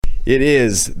It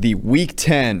is the Week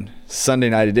 10 Sunday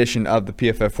night edition of the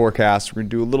PFF Forecast. We're going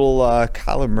to do a little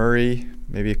Kyler Murray,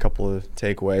 maybe a couple of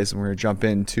takeaways, and we're going to jump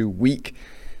into week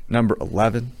number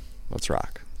 11. Let's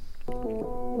rock.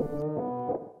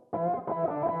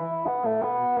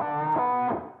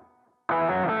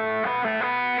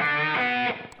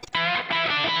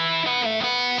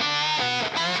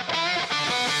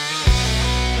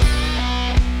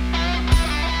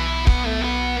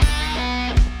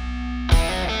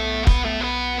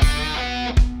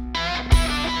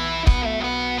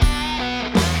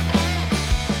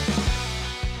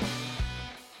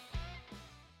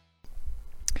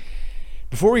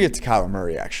 Before we get to Kyler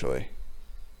Murray, actually,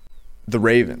 the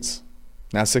Ravens,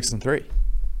 now 6-3.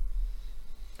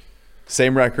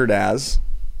 Same record as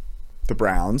the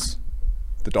Browns,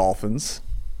 the Dolphins.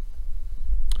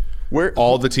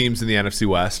 All the teams in the NFC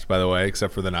West, by the way,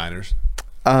 except for the Niners.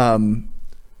 Of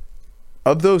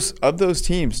those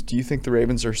teams, do you think the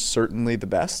Ravens are certainly the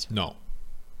best? No.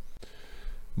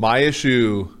 My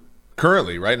issue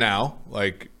currently, right now,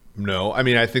 no. I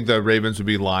mean, I think the Ravens would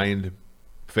be lined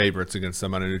favorites against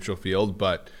them on a neutral field,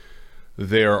 but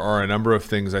there are a number of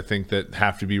things I think that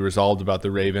have to be resolved about the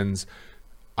Ravens.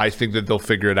 I think that they'll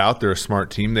figure it out. They're a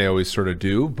smart team. They always sort of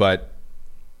do, but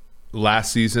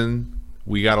last season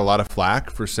we got a lot of flack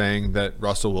for saying that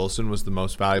Russell Wilson was the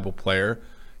most valuable player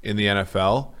in the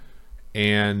NFL.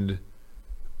 And,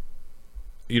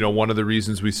 one of the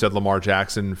reasons we said Lamar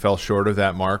Jackson fell short of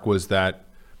that mark was that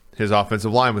his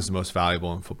offensive line was the most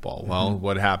valuable in football. Well,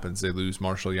 what happens? They lose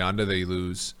Marshall Yanda. They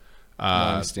lose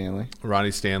Ronnie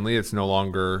Stanley. It's no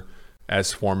longer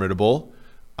as formidable.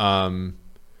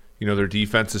 Their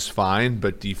defense is fine,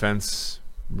 but defense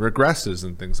regresses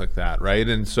and things like that, right?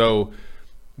 And so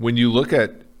when you look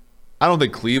at, I don't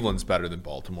think Cleveland's better than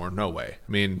Baltimore. No way.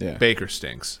 I mean, Baker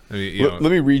stinks. I mean, let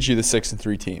me read you the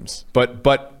 6-3 teams.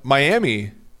 But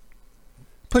Miami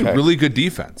played really good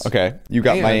defense. Okay, you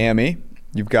got Miami.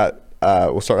 You've got,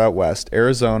 we'll start out west,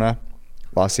 Arizona,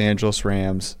 Los Angeles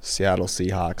Rams, Seattle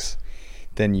Seahawks.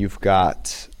 Then you've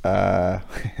got the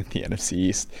NFC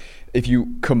East. If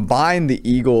you combine the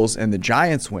Eagles and the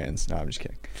Giants wins, no, I'm just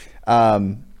kidding.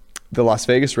 The Las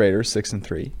Vegas Raiders,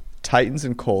 6-3. Titans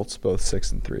and Colts, both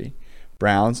 6-3.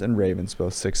 Browns and Ravens,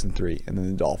 both 6-3. And then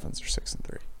the Dolphins are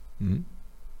 6-3. Mm-hmm.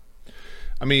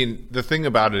 I mean, the thing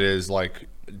about it is,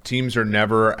 teams are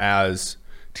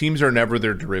never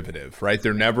their derivative, right?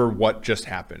 They're never what just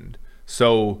happened.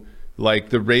 So,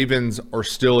 the Ravens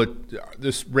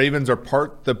are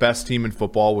part the best team in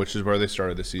football, which is where they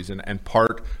started the season, and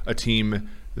part a team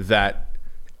that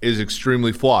is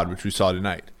extremely flawed, which we saw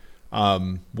tonight.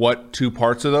 What two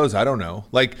parts of those? I don't know.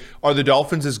 Are the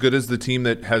Dolphins as good as the team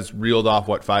that has reeled off,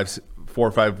 4 or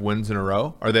 5 wins in a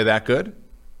row? Are they that good?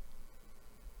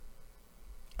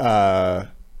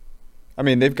 I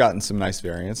mean, they've gotten some nice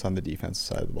variance on the defensive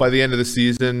side of the ball. By the end of the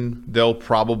season, they'll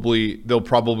probably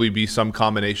be some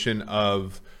combination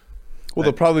of. Well,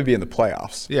 they'll probably be in the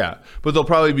playoffs. Yeah, but they'll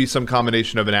probably be some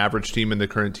combination of an average team and the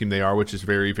current team they are, which is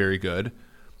very, very good.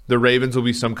 The Ravens will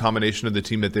be some combination of the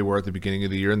team that they were at the beginning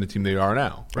of the year and the team they are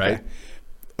now, right?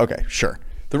 Okay, sure.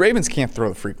 The Ravens can't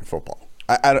throw the freaking football.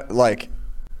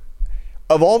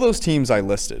 Of all those teams I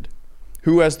listed,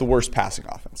 who has the worst passing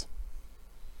offense?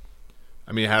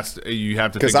 I mean, you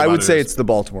have to, because I would say it's the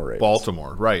Baltimore Ravens.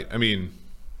 Baltimore, right? I mean,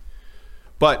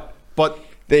 but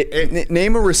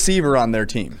name a receiver on their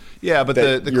team. Yeah, but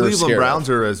the Cleveland Browns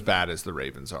are as bad as the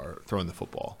Ravens are throwing the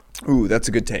football. Ooh, that's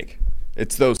a good take.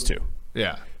 It's those two.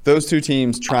 Yeah, those two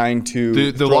teams trying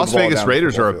to. The Las Vegas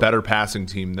Raiders are a better passing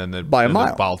team than the by a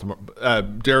mile. Baltimore.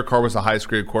 Derek Carr was the highest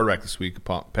graded quarterback this week,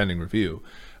 pending review.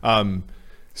 I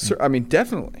mean,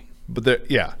 definitely. But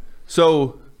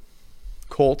so.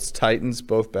 Colts, Titans,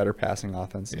 both better passing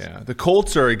offenses. Yeah, the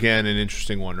Colts are, again, an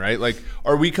interesting one, right?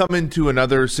 Are we coming to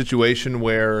another situation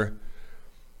where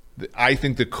I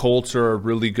think the Colts are a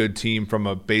really good team from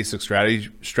a basic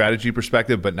strategy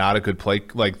perspective, but not a good play?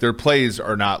 Their plays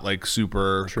are not,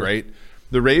 super great.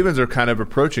 The Ravens are kind of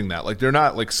approaching that. They're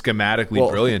not,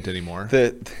 schematically brilliant anymore.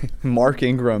 Mark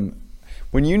Ingram,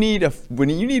 when you need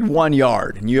 1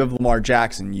 yard and you have Lamar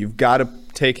Jackson, you've got to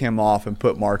take him off and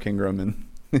put Mark Ingram in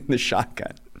the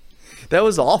shotgun. That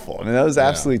was awful. I mean, that was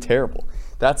absolutely terrible.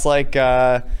 That's that's like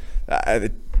I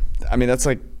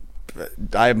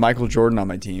have Michael Jordan on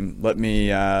my team. Let me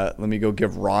go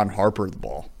give Ron Harper the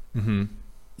ball. Mm-hmm.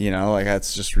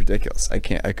 That's just ridiculous. I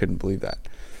couldn't believe that.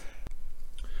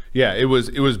 Yeah, it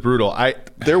was brutal.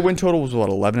 Their win total was what,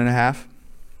 11.5?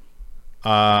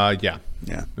 Yeah.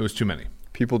 It was too many.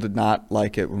 People did not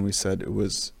like it when we said it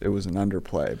was an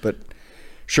underplay, but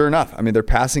sure enough, I mean, their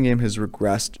passing game has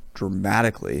regressed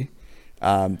dramatically.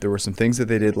 There were some things that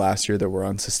they did last year that were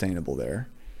unsustainable there.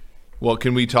 Well,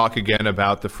 can we talk again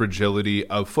about the fragility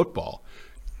of football?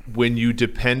 When you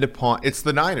depend upon, it's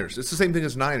the Niners. It's the same thing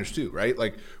as Niners too, right?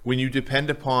 Like when you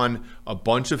depend upon a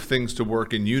bunch of things to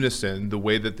work in unison, the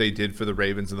way that they did for the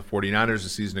Ravens and the 49ers a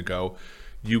season ago,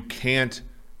 you can't,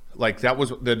 like that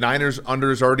was, the Niners under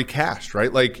is already cashed,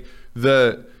 right? Like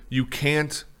you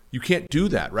can't do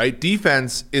that, right?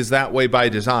 Defense is that way by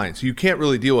design. So you can't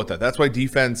really deal with that. That's why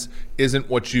defense isn't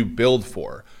what you build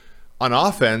for. On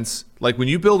offense, like when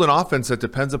you build an offense that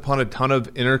depends upon a ton of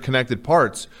interconnected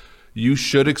parts, you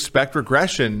should expect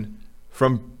regression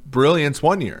from brilliance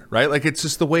one year, right? Like it's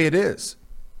just the way it is.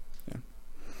 Yeah.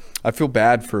 I feel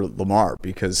bad for Lamar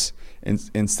because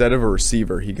instead of a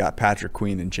receiver, he got Patrick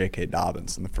Queen and J.K.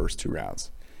 Dobbins in the first 2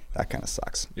 rounds. That kind of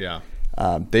sucks. Yeah.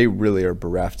 They really are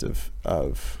bereft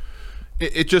of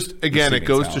it just, again, it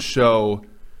goes talent.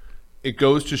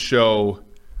 to show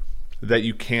that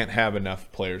you can't have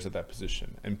enough players at that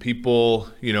position. And people,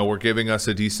 were giving us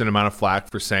a decent amount of flack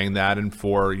for saying that and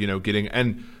for, getting,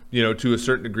 and, to a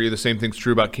certain degree, the same thing's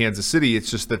true about Kansas City.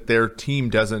 It's just that their team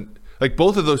doesn't, like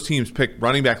both of those teams pick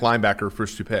running back, linebacker,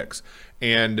 first 2 picks.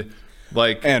 And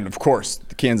of course,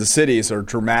 the Kansas City's are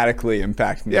dramatically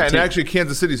impacting their team. Actually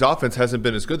Kansas City's offense hasn't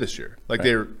been as good this year. Like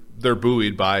right. They're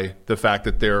buoyed by the fact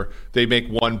that they make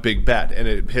one big bet and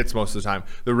it hits most of the time.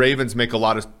 The Ravens make a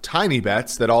lot of tiny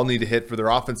bets that all need to hit for their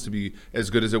offense to be as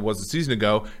good as it was a season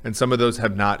ago, and some of those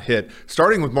have not hit.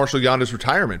 Starting with Marshall Yanda's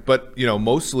retirement, but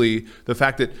mostly the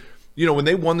fact that when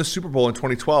they won the Super Bowl in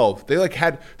 2012, they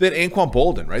had Anquan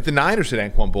Boldin, right? The Niners had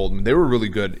Anquan Boldin. They were really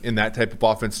good in that type of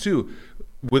offense too,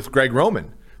 with Greg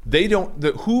Roman. They don't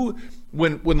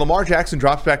when Lamar Jackson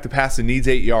drops back to pass and needs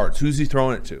 8 yards, who's he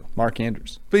throwing it to? Mark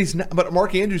Andrews. But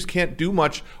Mark Andrews can't do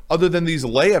much other than these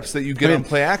layups that you get on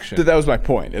play action. That was my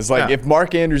point. It's like if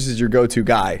Mark Andrews is your go-to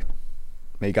guy,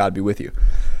 may God be with you.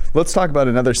 Let's talk about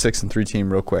another 6-3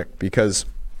 team real quick, because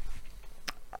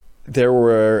there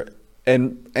were,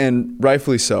 and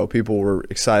rightfully so, people were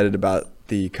excited about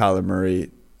the Kyler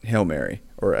Murray Hail Mary,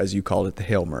 or as you called it, the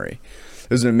Hail Murray.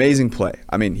 It was an amazing play.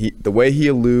 I mean, the way he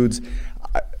eludes.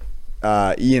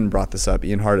 Ian brought this up.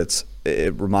 Ian Hartitz.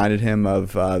 It reminded him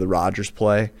of the Rodgers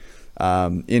play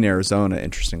in Arizona,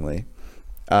 interestingly.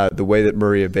 The way that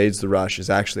Murray evades the rush is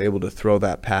actually able to throw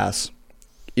that pass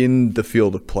in the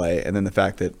field of play, and then the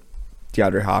fact that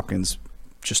DeAndre Hopkins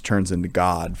just turns into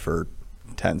God for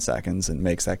 10 seconds and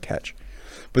makes that catch.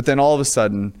 But then all of a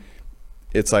sudden,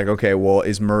 it's like, okay, well,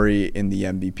 is Murray in the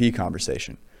MVP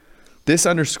conversation? This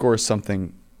underscores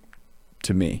something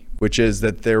to me, which is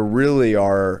that there really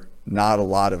are not a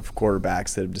lot of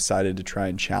quarterbacks that have decided to try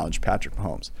and challenge Patrick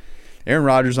Mahomes. Aaron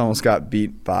Rodgers almost got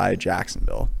beat by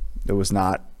Jacksonville. It was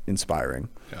not inspiring.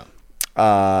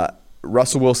 Yeah.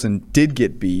 Russell Wilson did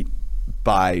get beat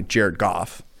by Jared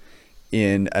Goff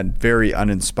in a very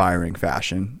uninspiring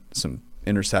fashion. Some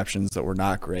interceptions that were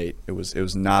not great. It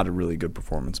was not a really good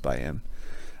performance by him.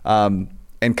 And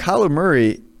Kyler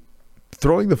Murray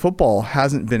throwing the football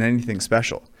hasn't been anything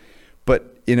special.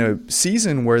 But in a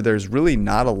season where there's really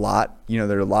not a lot,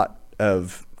 there are a lot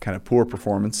of kind of poor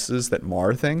performances that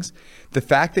mar things, the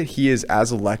fact that he is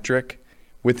as electric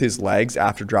with his legs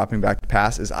after dropping back to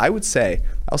pass is, I'll say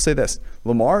this,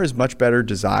 Lamar is much better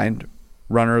designed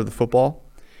runner of the football,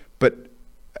 but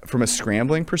from a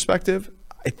scrambling perspective,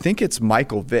 I think it's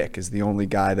Michael Vick is the only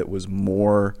guy that was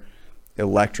more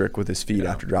electric with his feet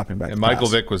after dropping back to pass. And Michael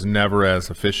Vick was never as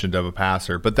efficient of a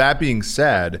passer. But that being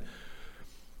said,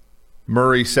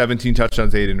 Murray, 17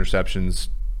 touchdowns, 8 interceptions,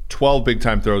 12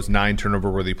 big-time throws, 9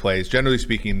 turnover-worthy plays. Generally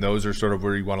speaking, those are sort of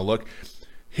where you want to look.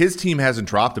 His team hasn't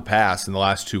dropped a pass in the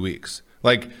last 2 weeks.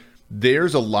 Like,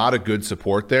 there's a lot of good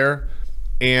support there.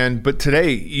 But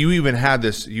today, you had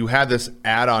this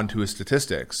add-on to his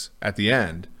statistics at the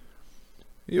end.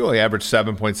 You only averaged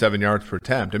 7.7 yards per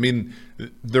attempt. I mean,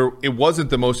 it wasn't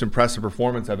the most impressive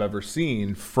performance I've ever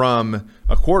seen from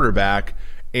a quarterback.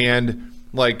 And,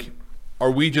 are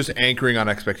we just anchoring on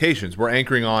expectations? We're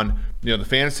anchoring on, the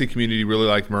fantasy community really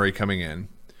liked Murray coming in.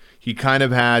 He kind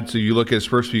of had, so you look at his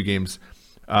first few games,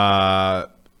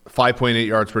 5.8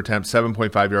 yards per attempt,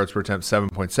 7.5 yards per attempt,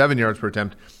 7.7 yards per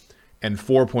attempt, and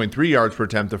 4.3 yards per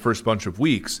attempt the first bunch of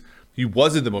weeks. He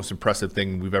wasn't the most impressive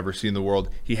thing we've ever seen in the world.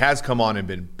 He has come on and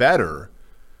been better.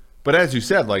 But as you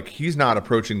said, he's not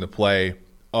approaching the play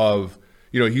of,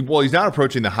 he's not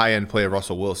approaching the high-end play of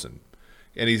Russell Wilson.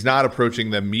 And he's not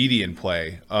approaching the median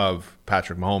play of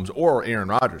Patrick Mahomes or Aaron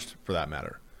Rodgers, for that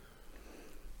matter.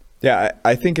 Yeah,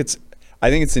 I think it's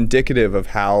indicative of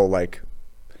how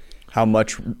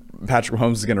much Patrick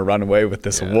Mahomes is going to run away with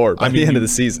this award by the end of the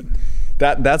season.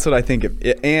 That's what I think.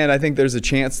 And I think there's a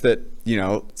chance that,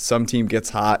 some team gets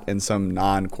hot and some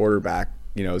non-quarterback,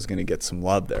 is going to get some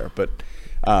love there. But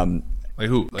like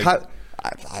who?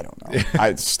 I don't know.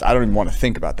 I don't even want to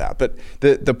think about that. But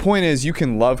the point is, you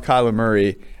can love Kyler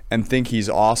Murray and think he's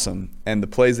awesome, and the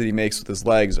plays that he makes with his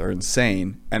legs are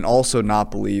insane, and also not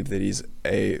believe that he's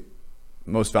a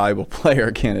most valuable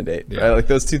player candidate. Yeah. Right? Like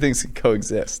those two things can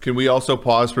coexist. Can we also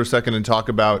pause for a second and talk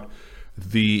about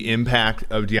the impact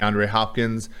of DeAndre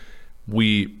Hopkins?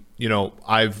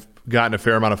 I've gotten a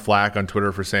fair amount of flack on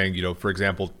Twitter for saying, for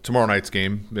example, tomorrow night's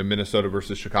game, Minnesota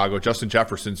versus Chicago, Justin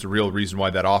Jefferson's the real reason why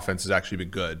that offense has actually been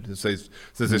good. Since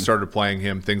they started playing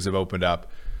him, things have opened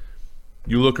up.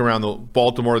 You look around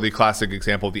Baltimore, the classic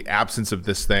example of the absence of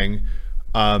this thing.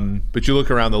 But you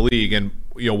look around the league and,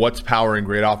 what's powering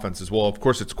great offenses? Well, of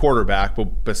course it's quarterback,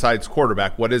 but besides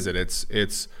quarterback, what is it? It's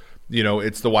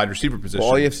the wide receiver position.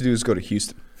 Well, all you have to do is go to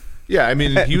Houston. Yeah, I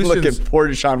mean, look at poor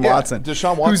Deshaun Watson.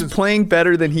 Deshaun Watson, who's playing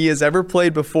better than he has ever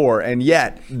played before, and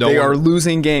yet they are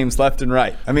losing games left and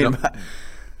right. I mean,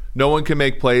 no one can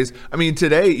make plays. I mean,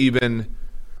 today even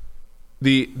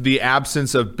the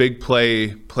absence of big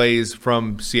plays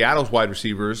from Seattle's wide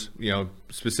receivers,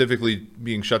 specifically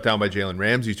being shut down by Jalen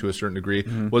Ramsey to a certain degree,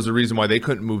 was the reason why they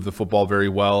couldn't move the football very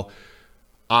well.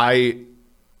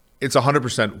 It's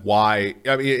 100% why.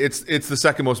 I mean, it's the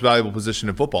second most valuable position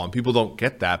in football, and people don't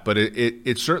get that. But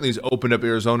it certainly has opened up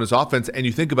Arizona's offense. And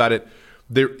you think about it,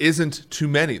 there isn't too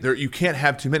many. You can't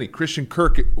have too many. Christian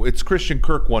Kirk, it's Christian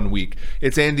Kirk one week.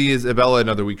 It's Andy Isabella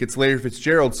another week. It's Larry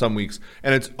Fitzgerald some weeks.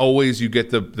 And it's always you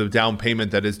get the down payment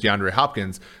that is DeAndre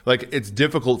Hopkins. Like, it's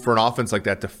difficult for an offense like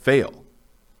that to fail.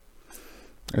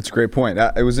 That's a great point.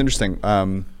 It was interesting.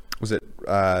 Was it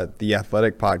the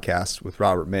Athletic podcast with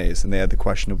Robert Mays, and they had the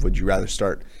question of, would you rather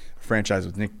start a franchise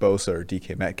with Nick Bosa or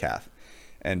DK Metcalf?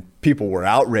 And people were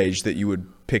outraged that you would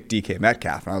pick DK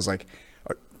Metcalf. And I was like,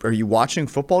 are you watching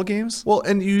football games? Well,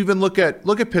 and you even look at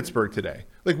Pittsburgh today.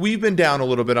 Like, we've been down a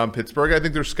little bit on Pittsburgh. I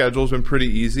think their schedule's been pretty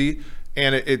easy,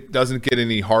 and it doesn't get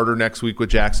any harder next week with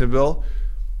Jacksonville.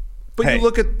 But you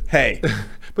look at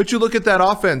that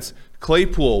offense.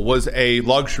 Claypool was a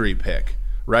luxury pick,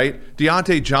 right?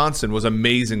 Deontay Johnson was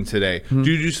amazing today.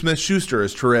 Juju Smith-Schuster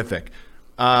is terrific.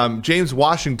 James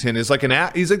Washington is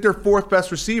he's like their fourth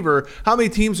best receiver. How many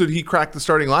teams would he crack the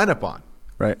starting lineup on?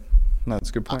 Right. No,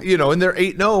 that's a good point. And they're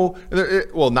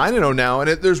 8-0, well 9-0 now, and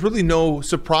there's really no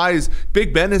surprise.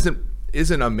 Big Ben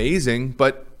isn't amazing,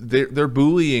 but they're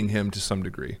bullying him to some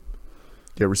degree.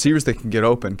 Yeah, receivers that can get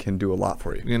open can do a lot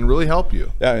for you. And really help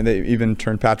you. Yeah, and they even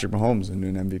turned Patrick Mahomes into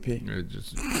an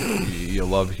MVP. You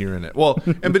love hearing it. Well,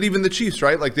 but even the Chiefs,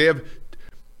 right? Like, they have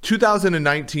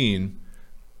 2019,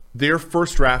 their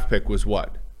first draft pick was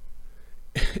what?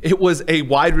 It was a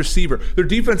wide receiver. Their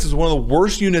defense is one of the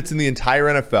worst units in the entire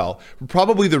NFL.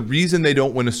 Probably the reason they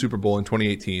don't win a Super Bowl in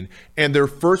 2018. And their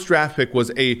first draft pick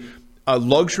was a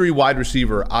luxury wide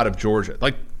receiver out of Georgia.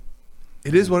 Like,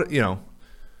 it is what,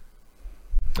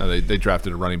 They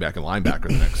drafted a running back and linebacker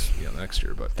the next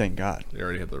year, but thank God they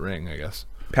already have the ring, I guess.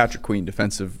 Patrick Queen,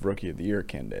 Defensive Rookie of the Year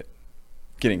candidate,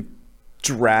 getting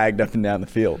dragged up and down the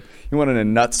field. He went on a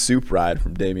nut soup ride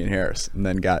from Damian Harris and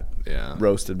then got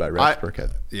roasted by Rex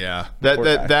Burkhead. Yeah,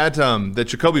 that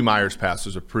Jacoby Myers pass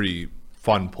was a pretty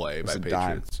fun play by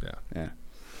Patriots. Yeah.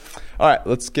 All right,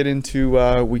 let's get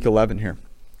into Week 11 here.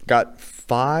 Got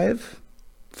five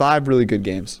really good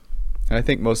games, and I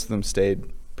think most of them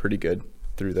stayed pretty good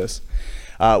through this.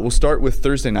 We'll start with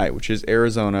Thursday night, which is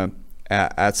Arizona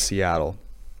at Seattle.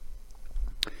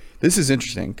 This is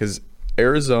interesting because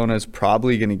Arizona is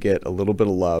probably going to get a little bit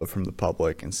of love from the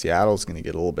public, and Seattle is going to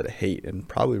get a little bit of hate, and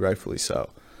probably rightfully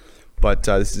so. But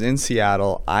this is in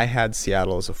Seattle. I had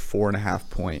Seattle as a 4.5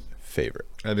 point favorite.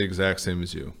 I had the exact same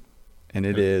as you. And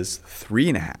it is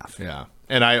 3.5. Yeah.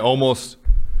 And I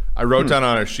wrote down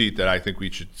on a sheet that I think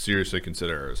we should seriously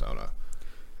consider Arizona.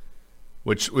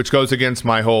 Which goes against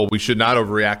my whole we should not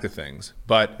overreact to things.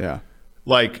 But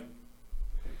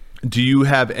do you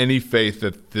have any faith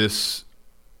that this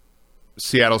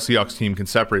Seattle Seahawks team can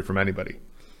separate from anybody?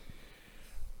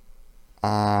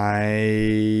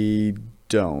 I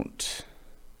don't.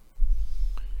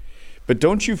 But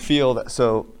don't you feel that?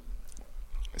 So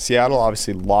Seattle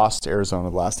obviously lost to Arizona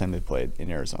the last time they played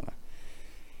in Arizona.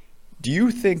 Do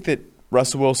you think that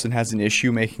Russell Wilson has an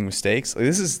issue making mistakes? Like,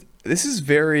 this is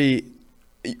very.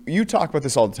 You talk about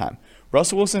this all the time.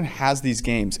 Russell Wilson has these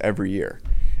games every year,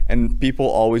 and people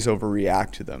always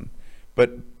overreact to them.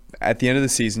 But at the end of the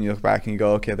season, you look back and you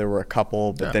go, okay, there were a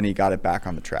couple, but then he got it back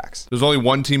on the tracks. There's only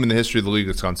one team in the history of the league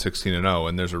that's gone 16-0,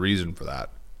 and there's a reason for that,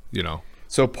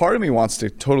 So part of me wants to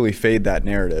totally fade that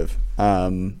narrative.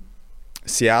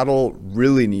 Seattle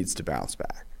really needs to bounce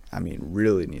back. I mean,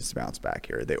 really needs to bounce back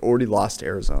here. They already lost to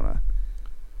Arizona.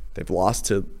 They've lost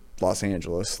to Los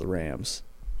Angeles, the Rams.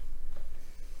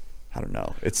 I don't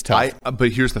know. It's tough.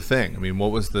 But here's the thing. I mean,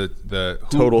 what was the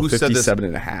total? Who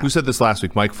 57.5. Who said this last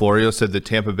week? Mike Florio said that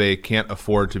Tampa Bay can't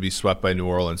afford to be swept by New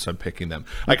Orleans, so I'm picking them.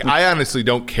 Like, I honestly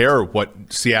don't care what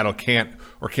Seattle can't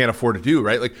or can't afford to do,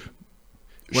 right? Like,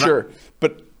 sure,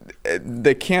 but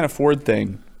the can't afford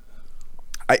thing,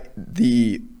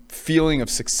 the feeling of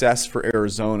success for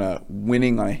Arizona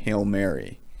winning on a Hail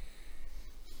Mary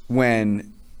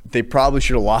when they probably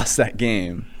should have lost that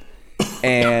game.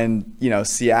 And,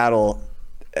 Seattle,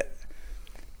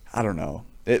 I don't know.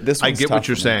 This I get what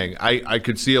you're me. saying. I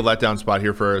could see a letdown spot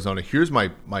here for Arizona. Here's my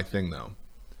thing, though.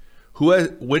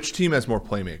 Which team has more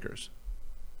playmakers?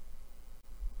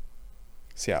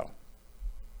 Seattle.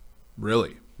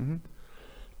 Really?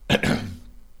 Mm-hmm.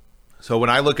 So when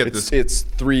I look at this, it's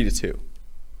 3-2.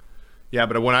 Yeah,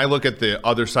 but when I look at the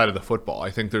other side of the football,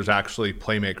 I think there's actually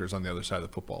playmakers on the other side of the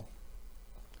football.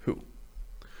 Who?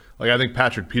 Like, I think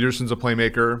Patrick Peterson's a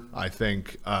playmaker. I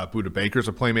think Budda Baker's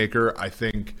a playmaker. I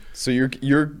think. So you're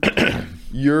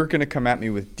going to come at me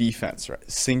with defense,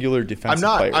 right? Singular defensive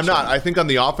players. I'm not. I think on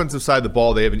the offensive side of the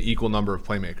ball, they have an equal number of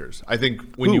playmakers. I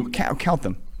think when you count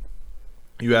them,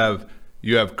 you have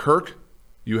Kirk,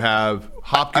 you have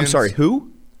Hopkins. I'm sorry,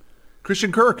 who?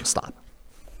 Christian Kirk. Stop.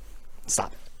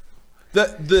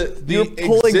 You're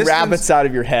pulling rabbits out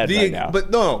of your head right now.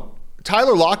 But no,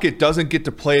 Tyler Lockett doesn't get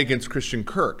to play against Christian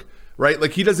Kirk, right?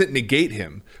 Like, he doesn't negate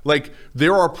him. Like,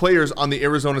 there are players on the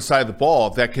Arizona side of the ball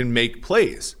that can make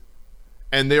plays,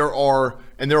 and there are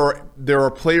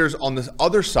players on this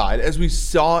other side, as we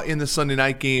saw in the Sunday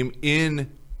night game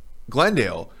in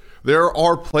Glendale. There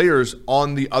are players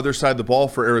on the other side of the ball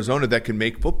for Arizona that can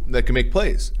make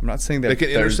plays. I'm not saying that can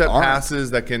intercept passes,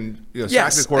 that can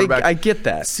sack the quarterback. I get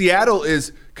that. Seattle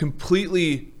is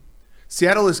completely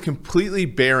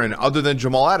barren, other than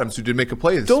Jamal Adams, who did make a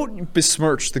play. Don't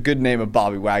besmirch the good name of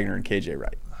Bobby Wagner and KJ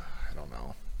Wright. I don't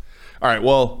know. All right,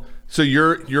 well, so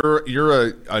you're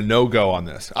a no-go on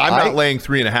this. I'm not laying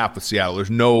 3.5 with Seattle. There's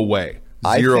no way.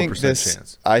 0%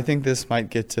 chance. I think this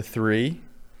might get to 3.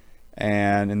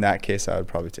 And in that case, I would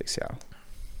probably take Seattle.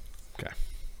 Okay.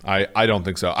 I don't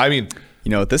think so. I mean, you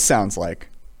know what this sounds like?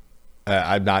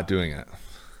 I'm not doing it.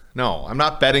 No, I'm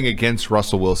not betting against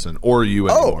Russell Wilson or you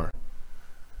anymore.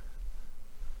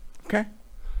 Okay.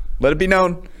 Let it be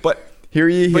known. But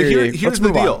here's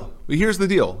the deal. Here's the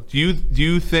deal. Do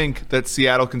you think that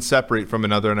Seattle can separate from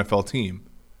another NFL team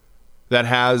that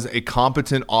has a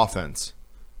competent offense?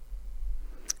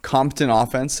 Competent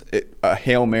offense, a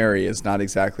Hail Mary is not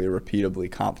exactly a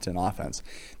repeatably competent offense.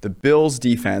 The Bills'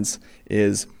 defense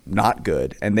is not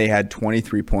good, and they had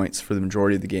 23 points for the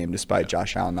majority of the game despite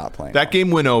Josh Allen not playing. That game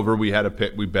went over. We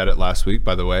had we bet it last week,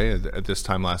 by the way. At this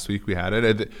time last week, we had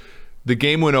it. The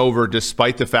game went over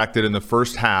despite the fact that in the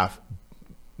first half,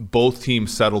 both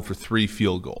teams settled for 3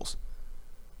 field goals.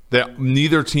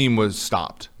 Neither team was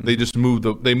stopped. They just moved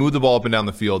the ball up and down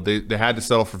the field. They had to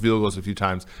settle for field goals a few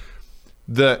times.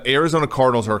 The Arizona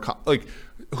Cardinals are like,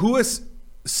 who has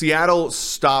Seattle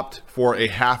stopped for a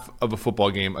half of a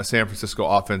football game, a San Francisco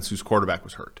offense whose quarterback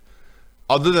was hurt?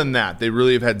 Other than that, they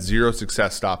really have had zero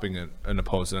success stopping an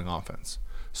opposing offense.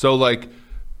 So, like,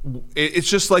 it's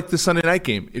just like the Sunday night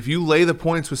game. If you lay the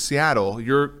points with Seattle,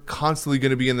 you're constantly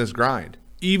going to be in this grind,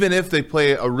 even if they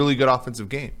play a really good offensive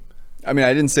game. I mean,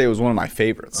 I didn't say it was one of my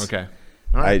favorites. Okay.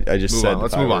 All right. I just said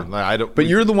let's move on. But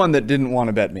you're the one that didn't want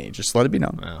to bet me. Just let it be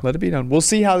known. Yeah. Let it be known. We'll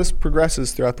see how this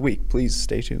progresses throughout the week. Please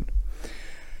stay tuned.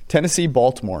 Tennessee,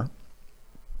 Baltimore.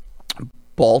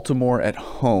 Baltimore at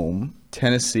home.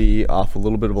 Tennessee off a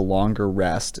little bit of a longer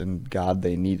rest, and God,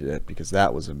 they needed it because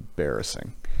that was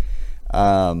embarrassing.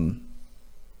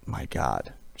 My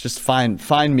God. Just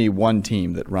find me one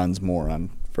team that runs more on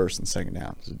first and second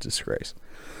down. It's a disgrace.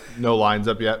 No lines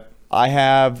up yet? I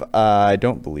have, I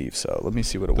don't believe so. Let me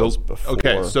see what it was before.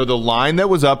 Okay, so the line that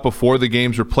was up before the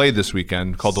games were played this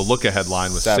weekend, called the look-ahead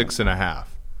line, was 6.5.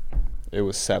 It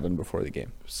was 7 before the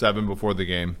game. 7 before the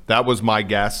game. That was my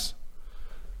guess.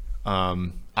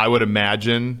 I would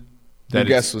imagine that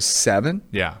your guess was 7?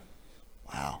 Yeah.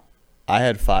 Wow. I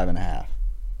had 5.5.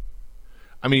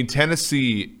 I mean,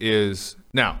 Tennessee is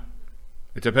now.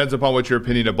 It depends upon what your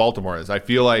opinion of Baltimore is. I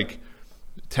feel like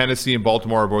Tennessee and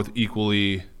Baltimore are both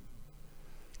equally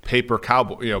paper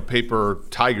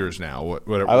Tigers now.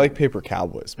 Whatever. I like paper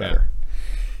Cowboys better. Yeah.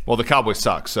 Well, the Cowboys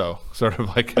suck, so sort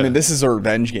of like. I mean, this is a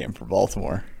revenge game for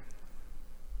Baltimore.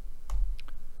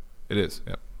 It is.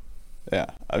 Yep. Yeah.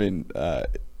 I mean,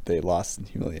 they lost in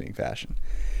humiliating fashion.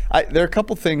 There are a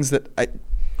couple things that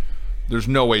There's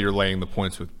no way you're laying the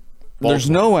points with Baltimore. There's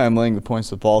no way I'm laying the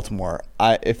points with Baltimore.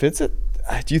 Do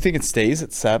you think it stays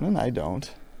at 7? I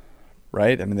don't.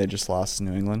 Right? I mean, they just lost to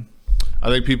New England. I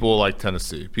think people will like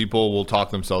Tennessee. People will talk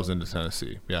themselves into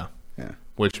Tennessee. Yeah.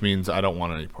 Which means I don't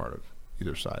want any part of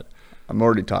either side. I'm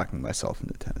already talking myself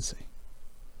into Tennessee.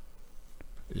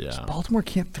 Yeah. Baltimore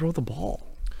can't throw the ball.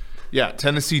 Yeah,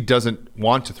 Tennessee doesn't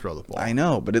want to throw the ball. I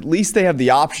know, but at least they have the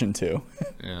option to.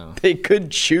 Yeah. They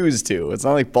could choose to. It's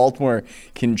not like Baltimore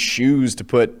can choose to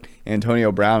put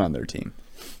Antonio Brown on their team.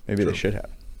 Maybe they should have.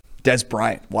 Des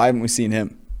Bryant. Why haven't we seen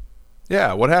him?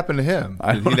 Yeah, what happened to him?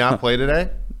 Did he not play today?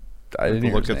 I didn't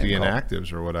hear look his at the name called.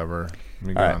 inactives or whatever. Let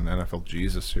me go All on NFL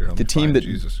Jesus here. The team that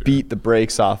beat the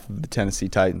brakes off of the Tennessee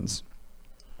Titans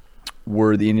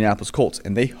were the Indianapolis Colts,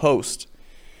 and they host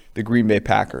the Green Bay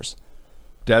Packers.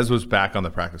 Dez was back on the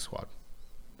practice squad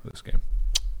for this game.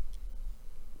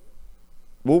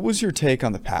 What was your take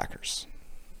on the Packers?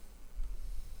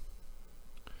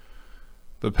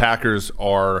 The Packers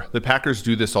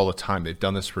do this all the time. They've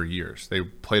done this for years. They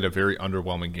played a very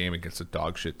underwhelming game against a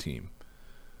dog shit team.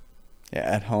 Yeah,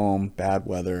 at home, bad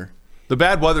weather. The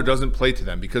bad weather doesn't play to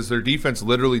them because their defense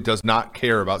literally does not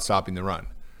care about stopping the run.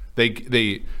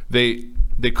 They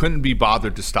couldn't be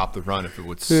bothered to stop the run if it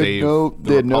would save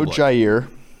They had no Republic. Jair.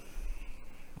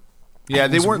 Yeah,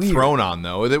 they was weren't weird. thrown on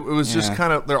though. It was just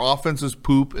kind of their offense was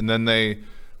poop, and then they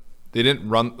didn't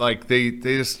run like they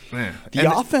just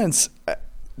The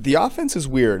offense is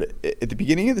weird. At the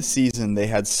beginning of the season, they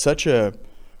had such a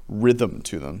rhythm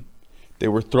to them. They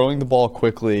were throwing the ball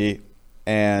quickly,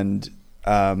 and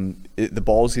the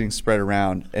ball was getting spread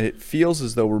around, and it feels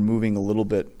as though we're moving a little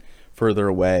bit further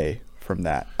away from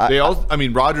that.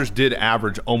 Rodgers did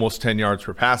average almost 10 yards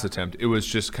per pass attempt. It was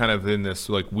just kind of in this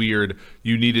like weird.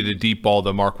 You needed a deep ball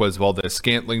to Marquez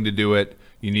Valdez-Scantling to do it.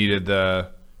 You needed I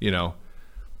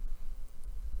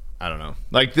don't know.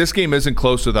 Like this game isn't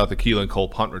close without the Keelan Cole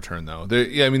punt return though.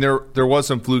 There was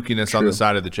some flukiness on the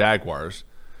side of the Jaguars.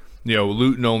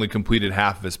 Luton only completed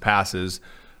half of his passes.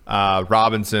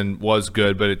 Robinson was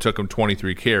good, but it took him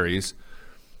 23 carries.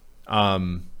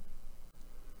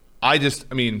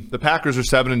 The Packers are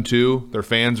 7-2. Their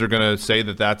fans are going to say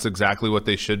that that's exactly what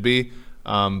they should be,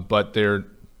 but they're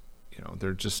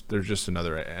just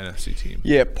another NFC team.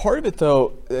 Yeah, part of it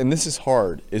though, and this is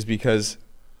hard, is because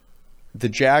the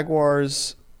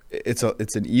Jaguars, it's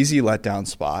an easy letdown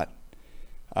spot.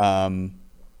 They're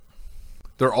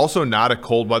also not a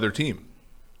cold weather team.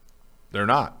 They're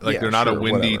not. They're not a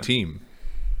windy team.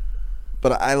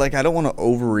 But I don't want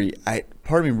to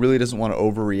part of me really doesn't want to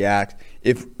overreact.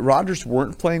 If Rodgers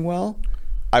weren't playing well,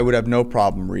 I would have no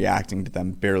problem reacting to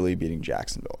them barely beating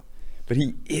Jacksonville. But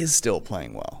he is still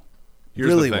playing well.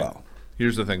 Well.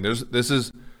 Here's the thing.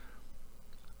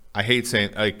 I hate saying,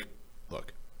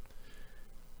 look,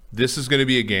 this is going to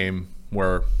be a game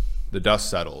where the dust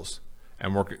settles,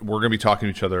 and we're going to be talking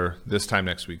to each other this time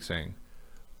next week saying,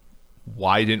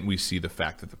 why didn't we see the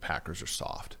fact that the Packers are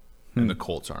soft and the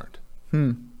Colts aren't?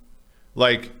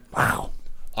 Wow.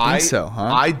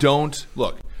 I don't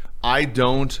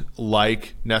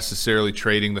like necessarily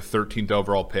trading the 13th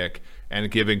overall pick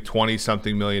and giving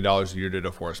 $20-something million a year to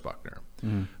DeForest Buckner.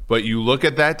 But you look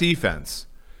at that defense,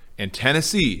 and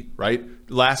Tennessee, right?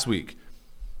 Last week,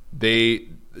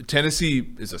 Tennessee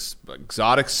is a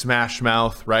exotic smash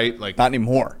mouth, right? Like not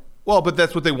anymore. Well, but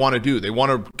that's what they want to do. They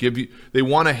want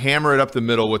to hammer it up the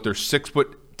middle with their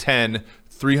 6'10",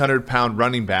 300-pound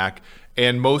running back,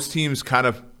 and most teams kind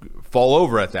of fall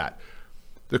over at that.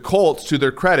 The Colts, to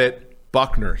their credit,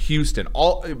 Buckner, Houston,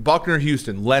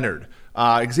 Leonard,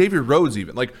 Xavier Rhodes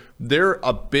even. Like, they're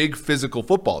a big physical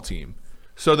football team.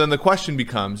 So then the question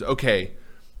becomes, okay,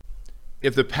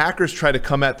 if the Packers try to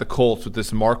come at the Colts with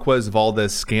this Marquez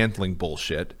Valdez-Scantling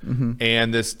bullshit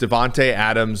and this Devontae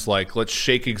Adams, like, let's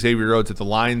shake Xavier Rhodes at the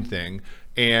line thing,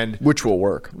 and which will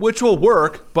work,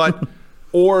 but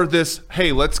or this,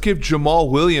 hey, let's give Jamal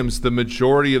Williams the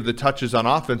majority of the touches on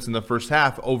offense in the first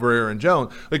half over Aaron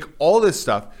Jones. Like, all this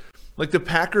stuff. Like, the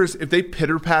Packers, if they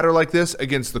pitter-patter like this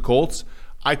against the Colts,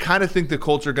 I kind of think the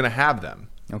Colts are going to have them.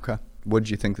 Okay. What did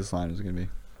you think this line was going to be?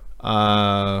 It's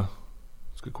a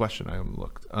good question. I haven't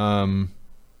looked. I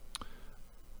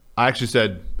actually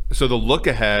said, so the look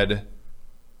ahead,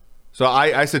 so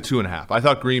I said 2.5. I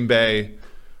thought Green Bay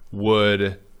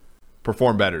would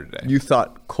perform better today. You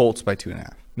thought Colts by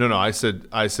 2.5. No, I said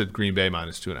Green Bay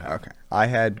minus 2.5. Okay. I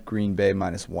had Green Bay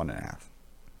minus 1.5.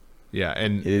 Yeah,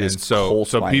 and so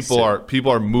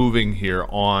people are moving here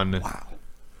on. Wow.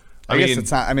 I guess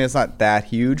it's not. I mean, it's not that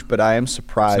huge, but I am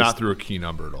surprised. It's not through a key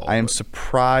number at all. I am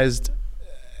surprised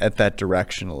at that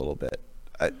direction a little bit.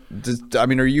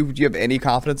 Do you have any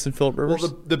confidence in Phillip Rivers?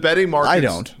 Well, the betting markets, I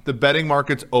don't. The betting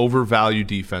markets overvalue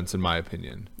defense, in my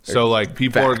opinion. So, like,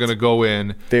 people are going to go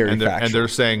in and they're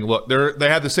saying, look, they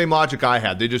have the same logic I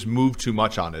had. They just moved too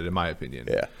much on it, in my opinion.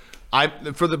 Yeah.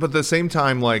 But at the same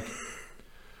time, like,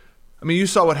 I mean, you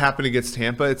saw what happened against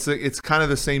Tampa. It's kind of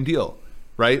the same deal,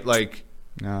 right? Like,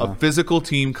 a physical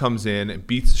team comes in and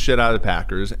beats the shit out of the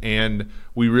Packers, and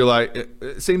we realize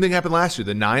same thing happened last year.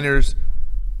 The Niners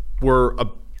were a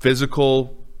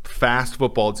physical, fast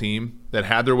football team that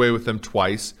had their way with them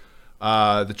twice.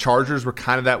 The Chargers were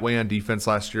kind of that way on defense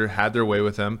last year, had their way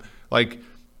with them. Like,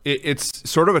 it's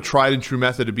sort of a tried and true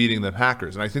method of beating the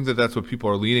Packers, and I think that's what people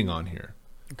are leaning on here.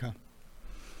 Okay.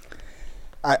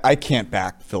 I can't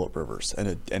back Phillip Rivers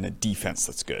and a defense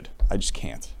that's good. I just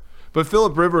can't. But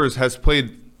Phillip Rivers has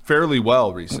played fairly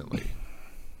well recently.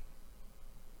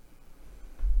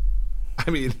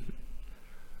 I mean,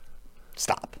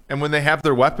 stop. And when they have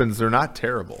their weapons, they're not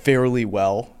terrible. Fairly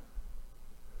well.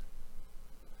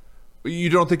 You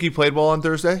don't think he played well on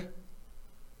Thursday?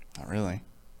 Not really.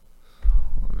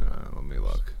 Let me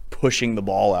look. Pushing the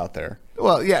ball out there.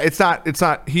 Well, yeah, it's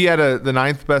not. He had the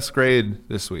 9th best grade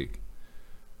this week.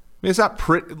 I mean, it's not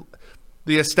pretty.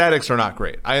 The aesthetics are not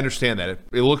great. I understand that.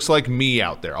 It looks like me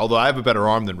out there, although I have a better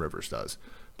arm than Rivers does.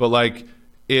 But like,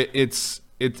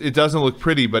 it doesn't look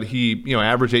pretty. But he,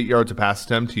 averaged 8 yards a pass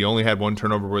attempt. He only had one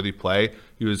turnover-worthy play.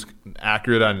 He was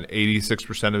accurate on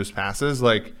 86% of his passes.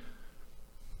 Like,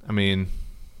 I mean,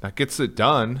 that gets it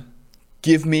done.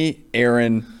 Give me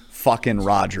Aaron fucking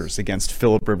Rodgers against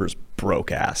Phillip Rivers'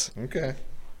 broke ass. Okay.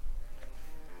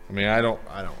 I mean, I don't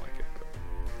like it.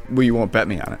 Well, you won't bet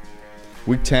me on it.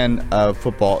 Week 10 of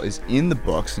football is in the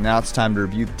books. Now it's time to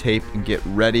review the tape and get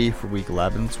ready for Week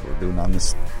 11. So we're doing on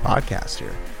this podcast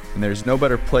here. And there's no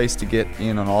better place to get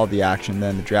in on all the action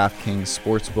than the DraftKings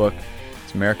Sportsbook.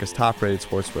 It's America's top-rated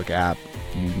sportsbook app.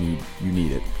 You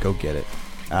need it. Go get it.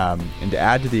 And to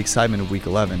add to the excitement of Week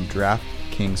 11,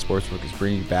 DraftKings Sportsbook is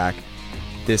bringing back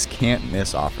this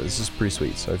can't-miss offer. This is pretty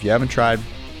sweet. So if you haven't tried,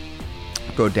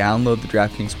 go download the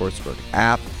DraftKings Sportsbook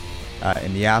app.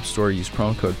 In the App Store, use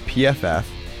promo code PFF,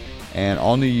 and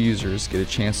all new users get a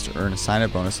chance to earn a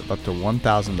sign-up bonus of up to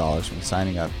 $1,000 when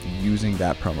signing up using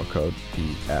that promo code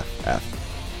PFF.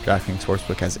 DraftKings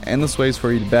Sportsbook has endless ways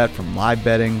for you to bet, from live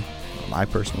betting, one of my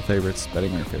personal favorites,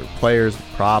 betting on your favorite players,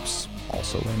 props,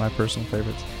 also one of my personal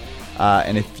favorites.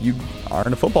 And if you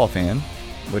aren't a football fan,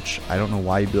 which I don't know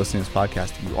why you'd be listening to this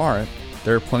podcast if you aren't,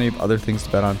 there are plenty of other things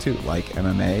to bet on too, like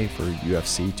MMA for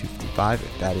UFC 255,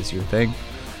 if that is your thing.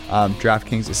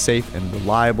 DraftKings is safe and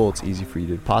reliable. It's easy for you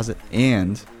to deposit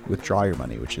and withdraw your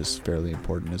money, which is fairly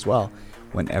important as well,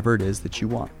 whenever it is that you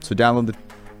want. So download the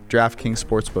DraftKings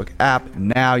Sportsbook app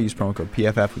now. Use promo code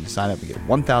PFF when you sign up and get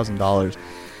 $1,000.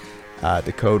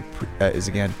 The code is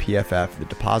again PFF. The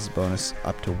deposit bonus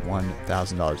up to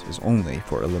 $1,000 is only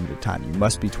for a limited time. You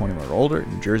must be 21 or older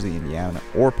in New Jersey, Indiana,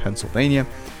 or Pennsylvania.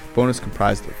 Bonus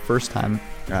comprised of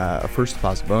a first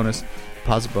deposit bonus.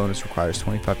 Deposit bonus requires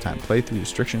 25-time playthrough.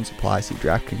 Restrictions apply. See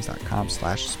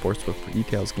DraftKings.com/sportsbook for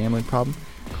details. Gambling problem?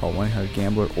 Call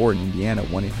 1-800-GAMBLER or in Indiana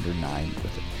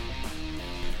 1-800-9-WITH-IT.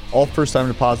 All first-time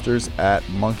depositors at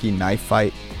Monkey Knife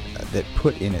Fight that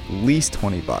put in at least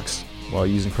 $20 while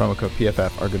using promo code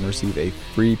PFF are going to receive a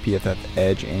free PFF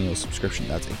Edge annual subscription.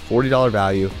 That's a $40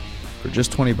 value for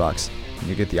just $20, and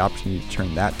you get the opportunity to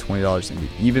turn that $20 into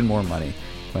even more money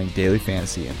playing daily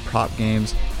fantasy and prop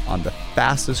games on the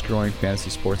fastest growing fantasy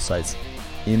sports sites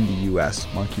in the U.S.,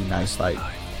 Monkey Knife Fight.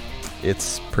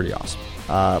 It's pretty awesome.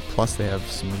 Plus, they have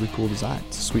some really cool designs.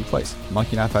 It's a sweet place.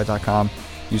 MonkeyKnifeFight.com.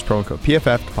 Use promo code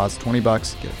PFF, deposit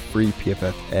 $20, get a free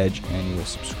PFF Edge annual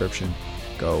subscription.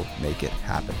 Go make it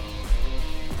happen.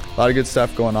 A lot of good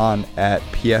stuff going on at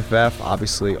PFF.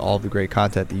 Obviously, all the great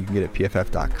content that you can get at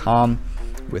PFF.com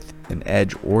with an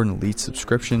Edge or an Elite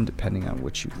subscription, depending on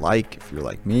what you like. If you're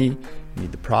like me, you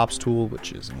need the props tool,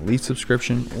 which is an Elite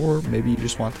subscription, or maybe you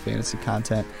just want the fantasy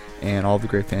content and all the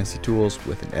great fantasy tools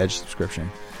with an Edge subscription,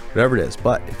 whatever it is.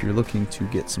 But if you're looking to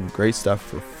get some great stuff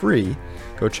for free,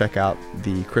 go check out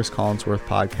the Chris Collinsworth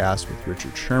podcast with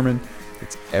Richard Sherman.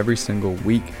 It's every single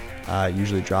week,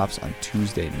 usually drops on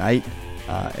Tuesday night,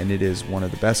 and it is one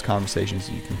of the best conversations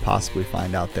you can possibly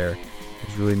find out there.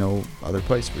 There's really no other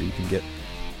place where you can get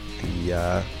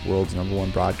the world's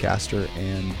 #1 broadcaster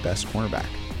and best cornerback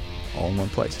all in one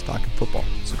place, talking football.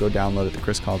 So go download it, the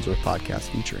Chris Collinsworth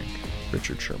podcast featuring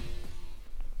Richard Sherman.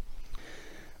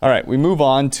 All right, we move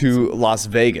on to Las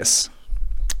Vegas.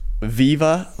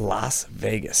 Viva Las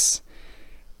Vegas.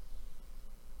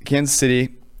 Kansas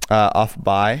City off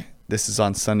bye. This is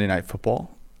on Sunday Night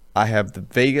Football. I have the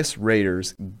Vegas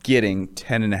Raiders getting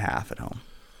 10.5 at home.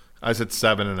 I said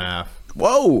 7.5.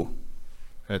 Whoa.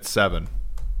 It's 7.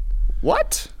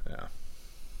 What? Yeah.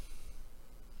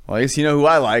 Well, I guess you know who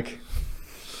I like.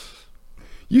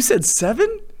 You said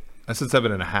 7? I said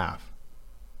 7.5.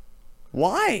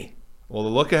 Why? Well, the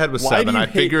look ahead was Why 7. do you I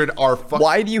figured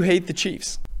Why do you hate the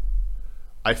Chiefs?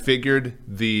 I figured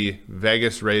the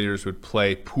Vegas Raiders would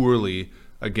play poorly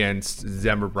against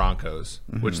Denver Broncos,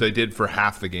 which they did for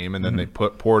half the game, and then they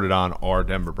poured it on our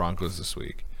Denver Broncos this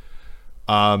week.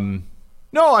 No,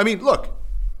 I mean, look,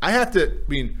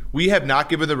 we have not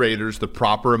given the Raiders the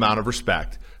proper amount of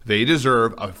respect. They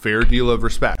deserve a fair deal of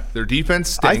respect. Their defense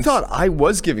stinks. I thought I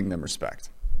was giving them respect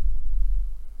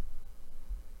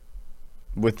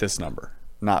with this number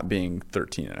not being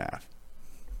 13.5.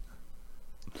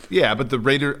 Yeah, but the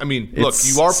Raiders, I mean, look,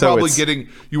 you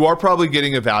are probably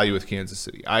getting a value with Kansas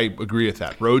City. I agree with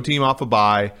that. Road team off a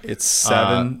bye. It's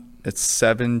 7. It's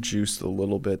 7 juiced a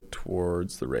little bit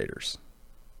towards the Raiders.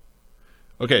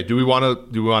 Okay, do we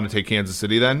want to take Kansas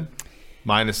City then?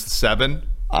 Minus the 7?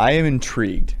 I am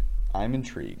intrigued. I'm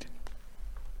intrigued.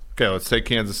 Okay, let's take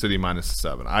Kansas City minus the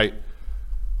 7. I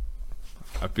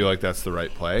feel like that's the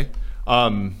right play.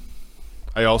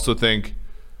 I also think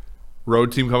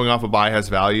road team coming off a bye has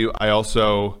value. I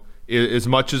also, as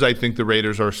much as I think the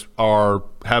Raiders have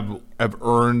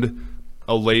earned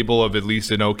a label of at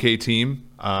least an okay team,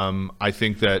 I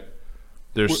think that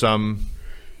there's some.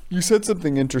 You said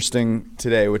something interesting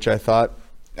today, which I thought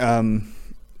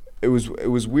it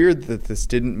was weird that this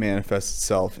didn't manifest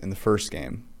itself in the first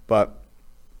game, but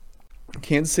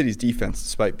Kansas City's defense,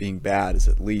 despite being bad, is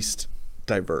at least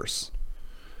diverse.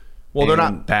 Well, they're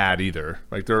not bad either.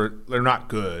 Like they're not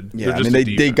good. Yeah, I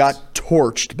mean they got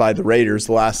torched by the Raiders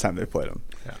the last time they played them.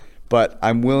 Yeah. But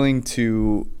I'm willing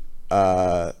to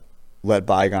let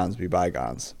bygones be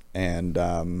bygones, and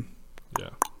yeah.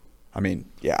 I mean,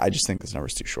 yeah, I just think this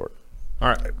number's too short. All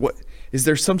right. What is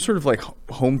there some sort of like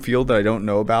home field that I don't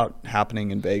know about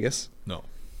happening in Vegas? No.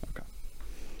 Okay.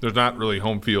 There's not really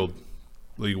home field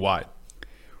league wide.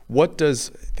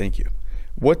 Thank you.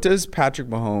 What does Patrick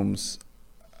Mahomes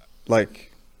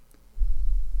like?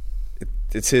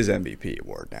 It's his MVP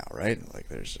award now, right? Like,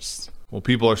 there's just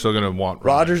people are still going to want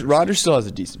Rodgers. Rodgers still has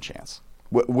a decent chance.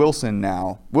 Wilson's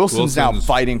now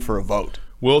fighting for a vote.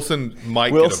 Wilson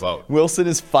might get a vote. Wilson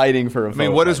is fighting for a vote. I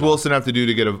mean, what does Wilson have to do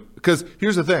to get a? Because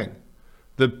here's the thing,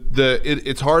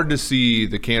 it's hard to see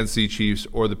the Kansas City Chiefs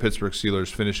or the Pittsburgh Steelers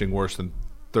finishing worse than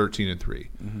 13-3.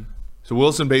 Mm-hmm. So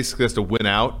Wilson basically has to win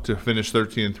out to finish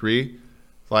 13-3.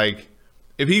 Like,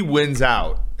 if he wins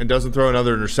out and doesn't throw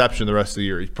another interception the rest of the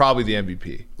year, he's probably the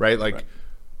MVP, right? Like,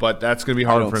 but that's going to be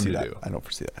hard for him to do. I don't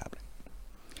foresee that happening.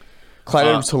 Clyde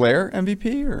Edwards-Helaire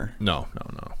MVP or no?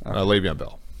 Okay. Le'Veon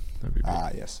Bell.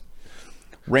 MVP. Yes.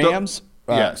 Rams.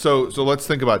 So let's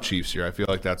think about Chiefs here. I feel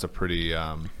like that's a pretty.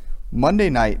 Monday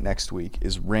night next week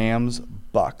is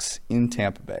Rams-Bucks in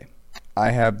Tampa Bay. I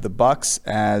have the Bucks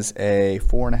as a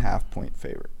 4.5-point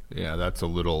favorite. Yeah, that's a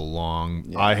little long.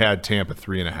 Yeah. I had Tampa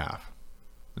 3.5,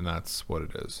 and that's what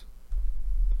it is.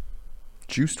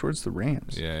 Juice towards the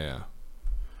Rams. Yeah.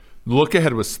 Look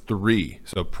ahead was 3.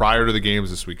 So prior to the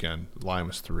games this weekend, the line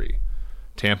was 3.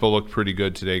 Tampa looked pretty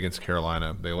good today against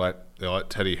Carolina. They let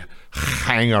Teddy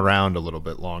hang around a little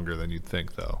bit longer than you'd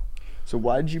think, though. So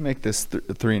why did you make this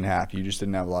 3.5? You just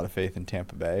didn't have a lot of faith in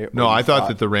Tampa Bay? No, I thought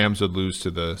that the Rams would lose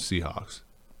to the Seahawks.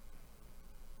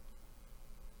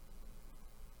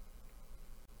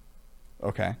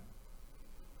 Okay.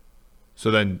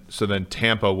 So then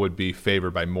Tampa would be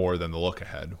favored by more than the look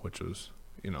ahead, which was,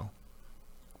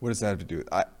 What does that have to do with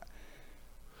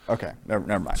Okay,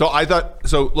 never mind. So I thought.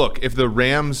 So look, if the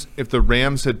Rams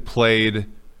had played,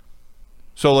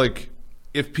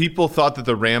 if people thought that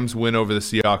the Rams win over the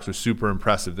Seahawks was super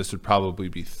impressive, this would probably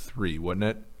be 3, wouldn't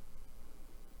it?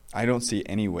 I don't see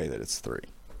any way that it's 3.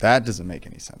 That doesn't make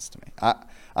any sense to me.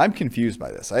 I'm confused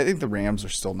by this. I think the Rams are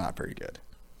still not very good.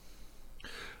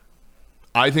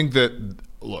 I think that,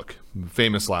 look,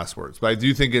 famous last words, but I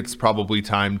do think it's probably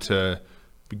time to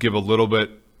give a little bit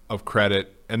of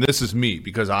credit, and this is me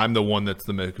because I'm the one that's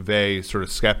the McVay sort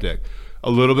of skeptic, a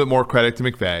little bit more credit to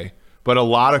McVay, but a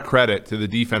lot of credit to the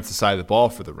defensive side of the ball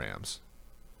for the Rams.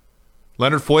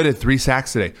 Leonard Floyd had 3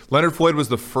 sacks today. Leonard Floyd was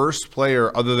the first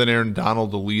player other than Aaron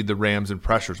Donald to lead the Rams in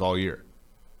pressures all year.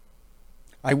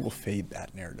 I will fade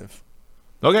that narrative.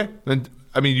 Okay. Then,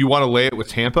 you want to lay it with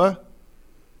Tampa?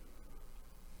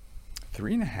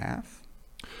 3.5?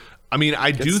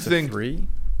 I do think 3.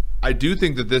 I do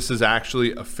think that this is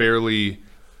actually a fairly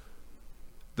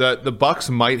the Bucks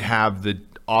might have the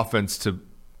offense to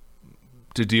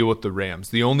deal with the Rams.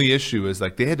 The only issue is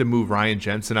they had to move Ryan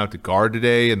Jensen out to guard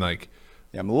today, and I'm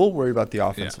a little worried about the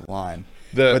offensive line.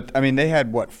 But I mean, they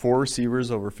had what, 4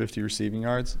 receivers over 50 receiving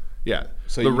yards. Yeah.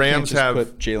 So the you Rams can't just have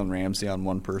put Jalen Ramsey on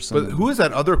one person. But who is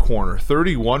that other corner?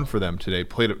 31 for them today.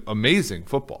 Played amazing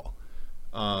football.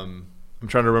 I'm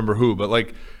trying to remember who, but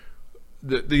like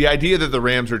the idea that the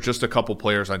Rams are just a couple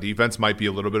players on defense might be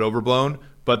a little bit overblown,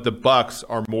 but the Bucs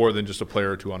are more than just a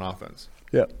player or two on offense.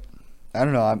 Yeah. I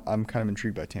don't know. I'm kind of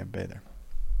intrigued by Tampa Bay there.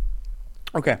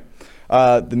 Okay.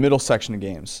 The middle section of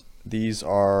games. These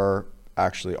are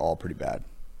actually all pretty bad.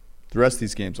 The rest of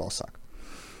these games all suck.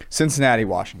 Cincinnati,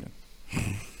 Washington.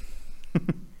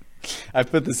 I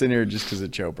put this in here just because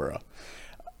of Joe Burrow,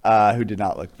 who did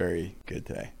not look very good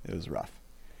today. It was rough.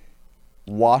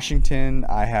 Washington,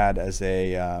 I had as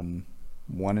a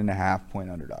 1.5 point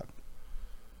underdog.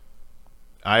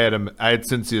 I had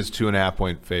Cincy as 2.5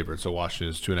 point favorite, so Washington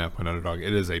is 2.5 point underdog.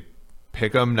 It is a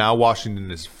pick 'em. Now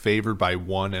Washington is favored by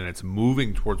 1, and it's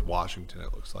moving towards Washington,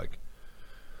 it looks like.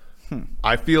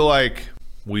 I feel like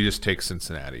we just take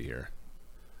Cincinnati here.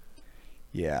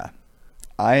 Yeah.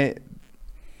 The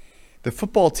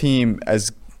football team,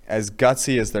 as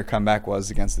gutsy as their comeback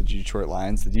was against the Detroit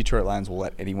Lions will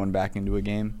let anyone back into a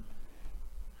game.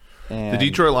 And, the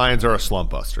Detroit Lions are a slump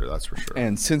buster, that's for sure.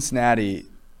 And Cincinnati,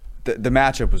 the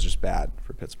matchup was just bad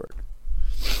for Pittsburgh.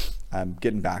 I'm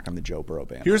getting back on the Joe Burrow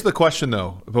band. Here's the question,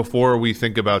 though, before we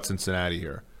think about Cincinnati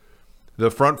here. The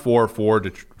front four for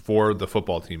the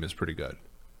football team is pretty good.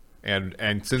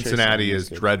 And Cincinnati is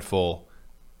dreadful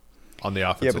on the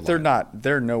offensive line. Yeah, but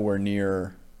they're nowhere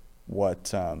near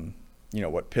what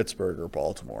what Pittsburgh or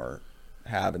Baltimore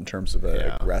have in terms of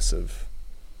aggressive.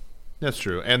 That's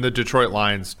true. And the Detroit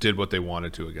Lions did what they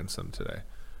wanted to against them today.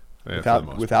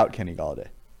 Without Kenny Golladay.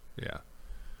 Yeah.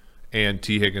 And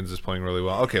T. Higgins is playing really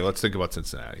well. Okay, let's think about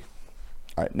Cincinnati.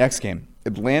 All right, next game.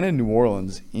 Atlanta, New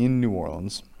Orleans, in New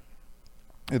Orleans.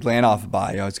 Atlanta off a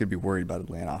bye. I was going to be worried about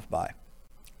Atlanta off a bye.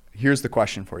 Here's the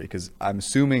question for you, because I'm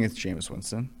assuming it's Jameis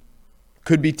Winston.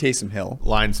 Could be Taysom Hill.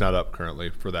 Line's not up currently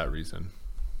for that reason.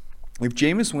 If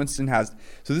Jameis Winston has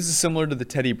 – so this is similar to the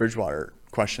Teddy Bridgewater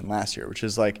question last year, which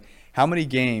is like, how many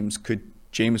games could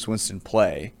Jameis Winston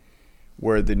play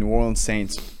where the New Orleans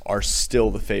Saints are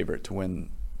still the favorite to win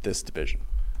this division?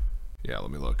 Yeah,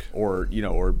 let me look. Or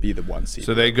be the 1 seed.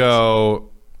 So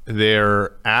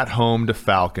they're at home to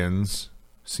Falcons.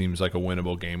 Seems like a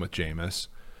winnable game with Jameis.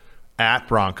 At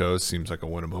Broncos, seems like a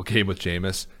winnable game with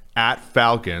Jameis. At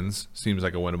Falcons, seems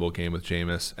like a winnable game with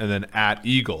Jameis. And then at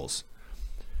Eagles.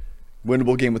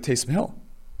 Winnable game with Taysom Hill.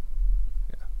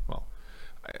 Yeah, well,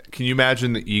 can you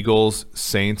imagine the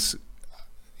Eagles-Saints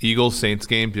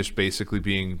game just basically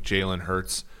being Jalen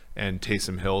Hurts and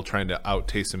Taysom Hill trying to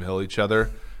out-Taysom Hill each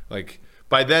other? Like,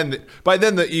 by then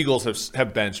the Eagles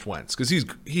have benched Wentz because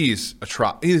he's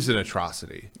an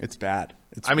atrocity. It's bad.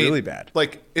 It's really bad.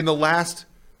 Like in the last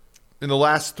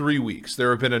 3 weeks, there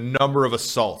have been a number of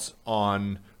assaults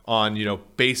on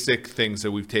basic things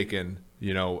that we've taken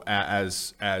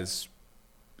as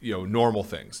normal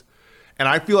things, and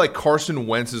I feel like Carson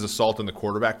Wentz's assault in the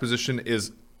quarterback position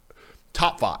is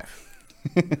top 5.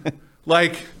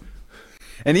 Like.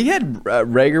 And he had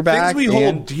Rager back. Things we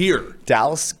hold dear.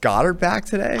 Dallas Goedert back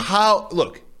today.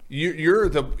 Look, you're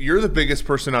the biggest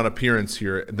person on appearance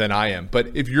here than I am. But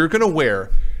if you're gonna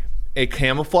wear a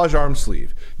camouflage arm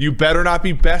sleeve, you better not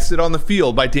be bested on the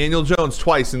field by Daniel Jones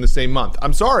twice in the same month.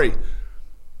 I'm sorry.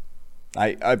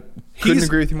 I couldn't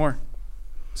agree with you more.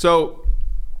 So,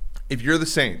 if you're the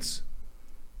Saints,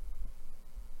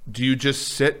 do you just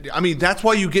sit? I mean, that's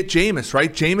why you get Jameis,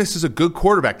 right? Jameis is a good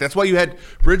quarterback. That's why you had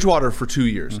Bridgewater for 2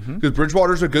 years, because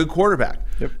Bridgewater's a good quarterback.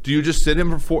 Yep. Do you just sit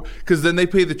him for – because then they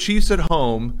play the Chiefs at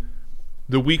home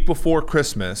the week before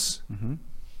Christmas.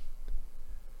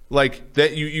 Like,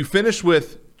 that you finish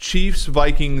with Chiefs,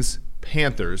 Vikings,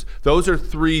 Panthers. Those are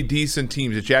 3 decent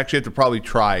teams that you actually have to probably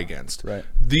try against. Right.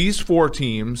 These 4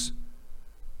 teams,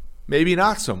 maybe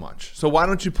not so much. So why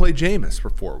don't you play Jameis for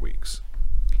 4 weeks?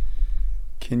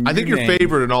 I think you're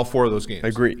favored in all 4 of those games.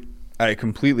 Agree. I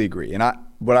completely agree. And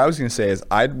what I was going to say is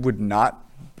I would not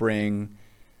feel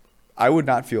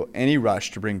any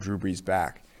rush to bring Drew Brees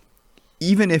back,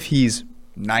 even if he's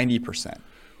 90%.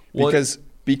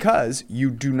 Because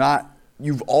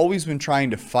you've always been trying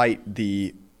to fight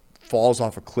the falls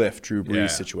off a cliff Drew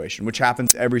Brees situation, which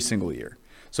happens every single year.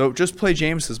 So just play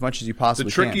Jameis as much as you possibly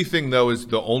can. The tricky thing, though, is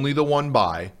only the one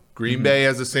bye. Green Bay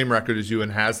has the same record as you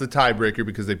and has the tiebreaker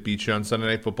because they beat you on Sunday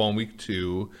Night Football in week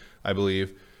 2, I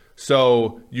believe.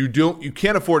 So you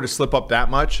can't afford to slip up that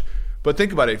much. But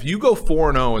think about it. If you go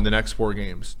 4-0 in the next 4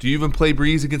 games, do you even play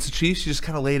Brees against the Chiefs? You just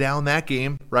kind of lay down that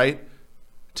game, right?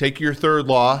 Take your 3rd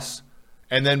loss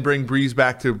and then bring Breeze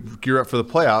back to gear up for the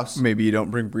playoffs. Maybe you don't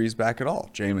bring Breeze back at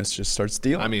all. Jameis just starts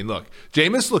dealing. I mean, look,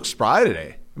 Jameis looked spry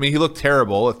today. I mean, he looked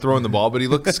terrible at throwing the ball, but he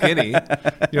looked skinny.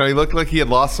 He looked like he had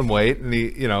lost some weight, and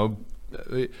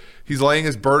he's laying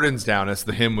his burdens down, as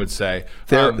the hymn would say.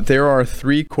 There are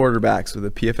 3 quarterbacks with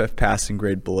a PFF passing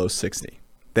grade below 60.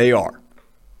 They are.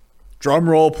 Drum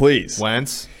roll, please.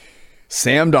 Wentz,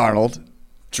 Sam Darnold,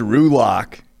 Drew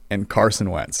Lock, and Carson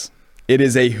Wentz. It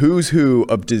is a who's who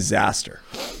of disaster.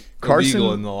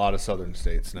 illegal in a lot of southern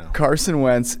states now. Carson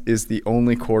Wentz is the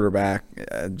only quarterback,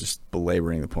 just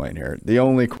belaboring the point here, the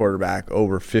only quarterback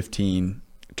over 15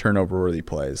 turnover-worthy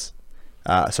plays.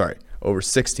 Over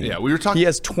 16. Yeah, we were talking. He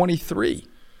has 23.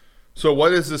 So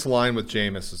what is this line with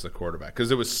Jameis as the quarterback?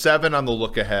 Because it was 7 on the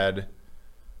look ahead,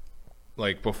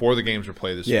 like before the games were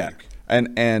played this week.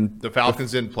 And the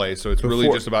Falcons didn't play, so it's really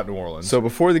just about New Orleans. So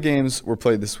before the games were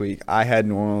played this week, I had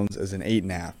New Orleans as an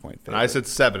 8.5 point favorite. And I said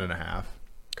 7.5.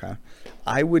 Okay.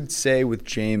 I would say with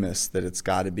Jameis that it's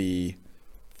got to be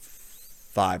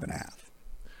 5.5.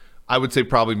 I would say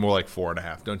probably more like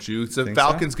 4.5, don't you? So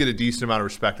Falcons get a decent amount of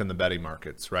respect in the betting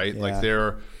markets, right? Yeah. Like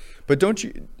they're. But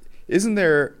isn't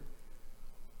there.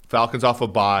 Falcons off a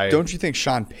bye. Don't you think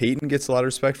Sean Payton gets a lot of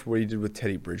respect for what he did with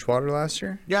Teddy Bridgewater last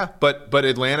year? Yeah, but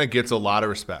Atlanta gets a lot of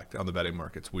respect on the betting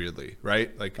markets, weirdly,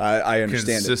 right? Like I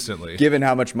understand consistently. Given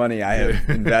how much money I have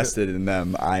invested in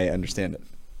them, I understand it.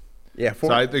 Yeah, so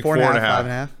I think 4.5.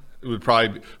 5.5. It would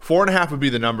probably 4.5 would be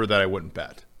the number that I wouldn't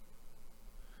bet.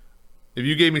 If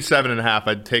you gave me 7.5,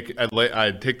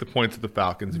 I'd take the points of the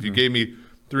Falcons. If you gave me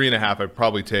 3.5, I'd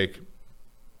probably take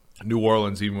New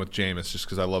Orleans, even with Jameis, just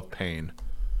because I love pain.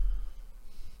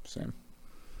 Same.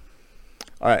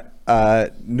 All right,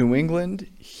 New England,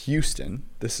 Houston.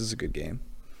 This is a good game.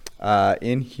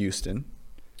 In Houston,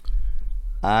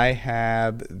 I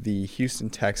have the Houston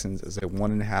Texans as a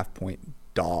 1.5 point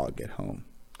dog at home.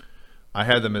 I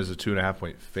had them as a 2.5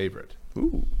 point favorite.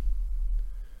 Ooh,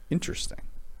 interesting.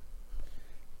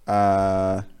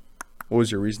 What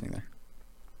was your reasoning there?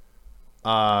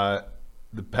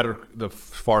 The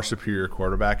far superior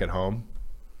quarterback at home.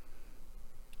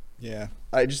 Yeah,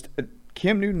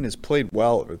 Cam Newton has played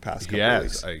well over the past couple of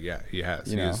weeks. He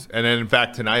has. And then, in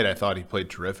fact, tonight I thought he played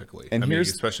terrifically. And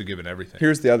especially given everything.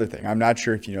 Here's the other thing. I'm not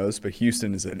sure if you know this, but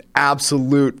Houston is an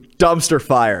absolute dumpster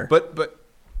fire. But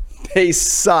they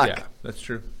suck. Yeah, that's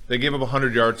true. They gave up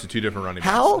 100 yards to 2 different running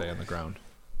backs today on the ground.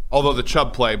 Although the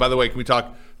Chubb play, by the way, can we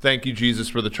talk? Thank you, Jesus,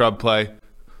 for the Chubb play.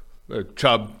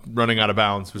 Chubb running out of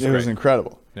bounds was great. It was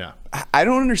incredible. Yeah. I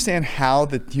don't understand how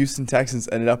the Houston Texans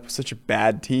ended up with such a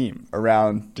bad team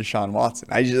around Deshaun Watson.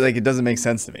 It doesn't make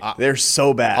sense to me. They're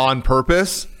so bad. On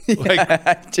purpose?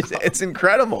 It's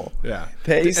incredible. Yeah.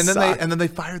 Then they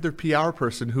fired their PR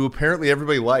person who apparently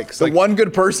everybody likes. The one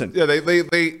good person. Yeah, they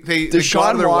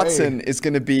Deshaun Watson is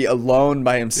going to be alone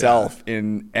by himself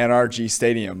in NRG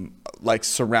Stadium,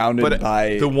 surrounded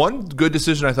by. The one good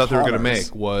decision I thought they were going to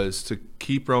make was to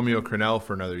keep Romeo Crennel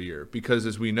for another year because,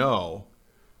 as we know,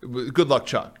 Good Luck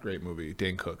Chuck, great movie.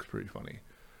 Dane Cook's pretty funny.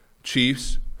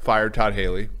 Chiefs fired Todd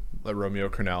Haley, let Romeo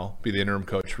Crennel be the interim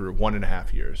coach for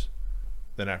 1.5 years.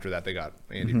 Then after that, they got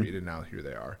Andy Reid, and now here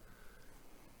they are.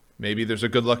 Maybe there's a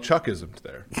Good Luck Chuckism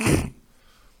there.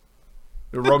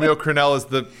 Romeo Crennel is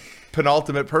the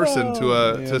penultimate person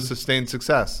to sustain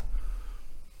success.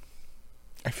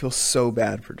 I feel so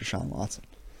bad for Deshaun Watson.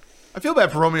 I feel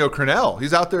bad for Romeo Crennel.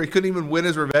 He's out there. He couldn't even win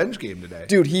his revenge game today.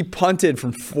 Dude, he punted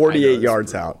from 48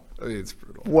 yards out. I mean, it's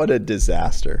brutal. What a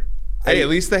disaster. Hey, at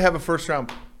least they have a first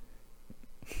round.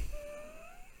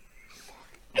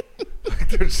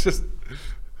 There's just.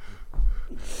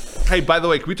 Hey, by the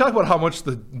way, can we talk about how much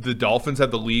the Dolphins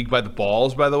have the league by the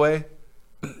balls, by the way?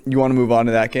 You want to move on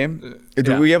to that game?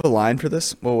 Do we have a line for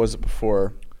this? What was it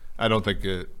before? I don't think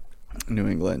it. New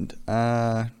England.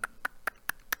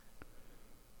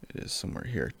 It is somewhere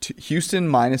here. Houston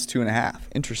minus 2.5.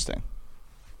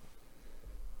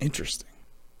 Interesting.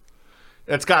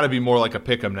 That's got to be more like a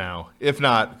pick 'em now, if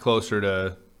not closer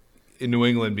to in New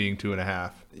England being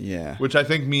 2.5. Yeah. Which I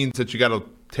think means that you got to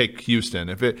take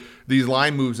Houston. These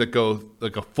line moves that go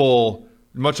like a full,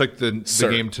 much like the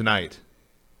game tonight.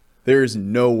 There is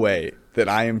no way that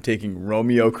I am taking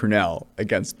Romeo Crennel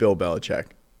against Bill Belichick.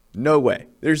 No way.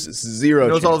 There's zero chance.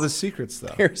 He knows all of his secrets,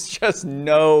 though. There's just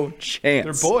no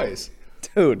chance. They're boys.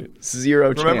 Dude,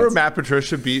 zero chance. Remember Matt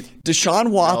Patricia beat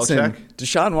Deshaun Watson. Belichick?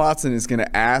 Deshaun Watson is going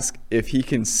to ask if he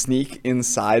can sneak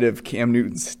inside of Cam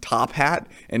Newton's top hat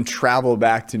and travel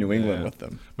back to New England with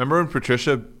them. Remember when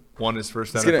Patricia won his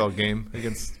first NFL game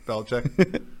against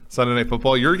Belichick? Sunday Night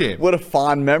Football, your game. What a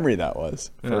fond memory that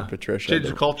was for Patricia. Changed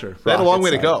the culture. They had a long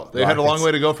way to go. They had a long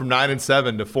way to go from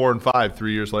 9-7 to 4-5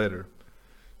 3 years later.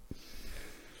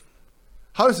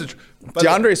 How does it?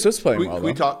 DeAndre Swift's playing well. Can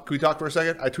we talk? Can we talk for a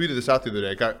second? I tweeted this out the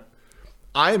other day.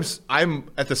 I'm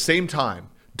at the same time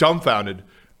dumbfounded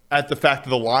at the fact that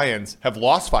the Lions have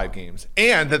lost 5 games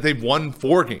and that they've won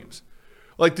 4 games.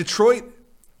 Like Detroit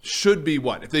should be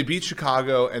what? If they beat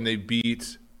Chicago and they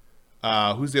beat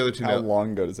who's the other team? How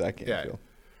long ago does that game feel?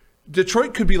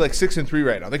 Detroit could be like 6-3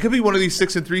 right now. They could be one of these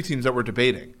 6-3 teams that we're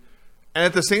debating. And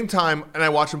at the same time, and I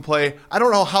watch them play, I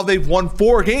don't know how they've won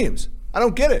 4 games. I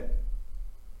don't get it.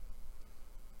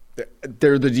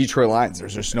 They're the Detroit Lions.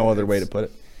 There's just no other way to put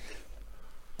it.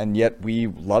 And yet we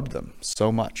loved them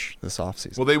so much this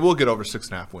offseason. Well, they will get over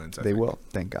 6.5 wins. They will.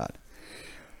 Thank God.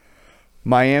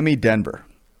 Miami, Denver.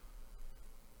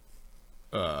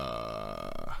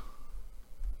 What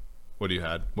do you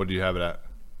have it at?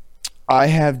 I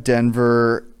had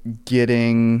Denver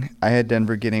getting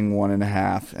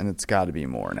 1.5, and it's got to be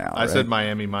more now. I said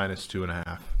Miami minus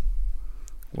 2.5.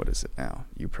 What is it now?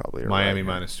 You probably are Miami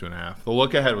right minus 2.5. The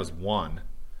look ahead was 1.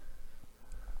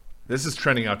 This is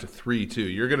trending out to 3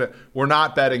 too. We're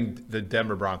not betting the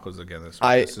Denver Broncos again this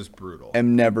week. This is brutal.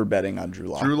 I'm never betting on Drew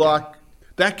Lock. Drew Lock,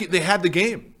 they had the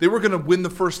game. They were going to win the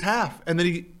first half, and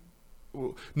then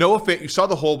Noah Fant. You saw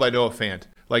the hole by Noah Fant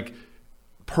like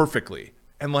perfectly,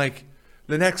 and like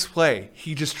the next play,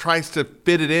 he just tries to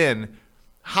fit it in.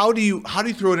 How do you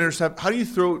throw an intercept? How do you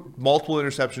throw multiple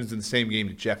interceptions in the same game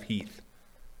to Jeff Heath?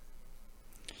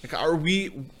 Like,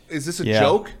 is this a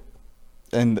joke?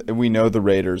 And we know the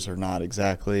Raiders are not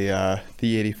exactly the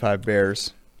 85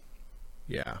 Bears.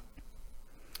 Yeah.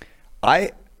 I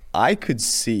could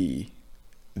see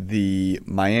the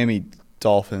Miami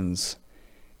Dolphins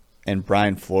and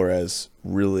Brian Flores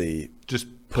really just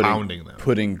pounding them.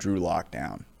 Putting Drew Lock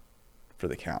down for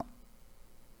the count.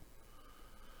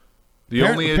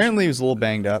 Apparently he was a little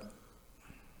banged up.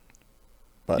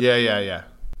 But yeah.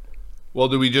 Well,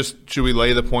 should we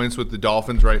lay the points with the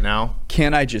Dolphins right now?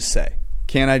 Can I just say,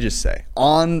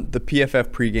 on the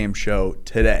PFF pregame show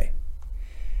today,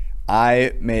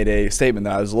 I made a statement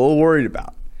that I was a little worried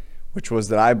about, which was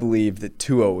that I believed that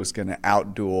Tua was going to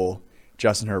outduel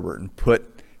Justin Herbert and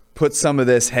put some of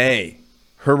this, hey,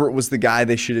 Herbert was the guy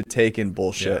they should have taken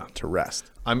bullshit to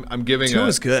rest.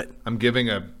 Tua's good. I'm giving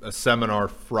a seminar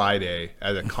Friday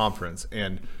at a conference,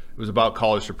 and it was about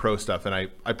college to pro stuff, and I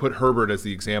put Herbert as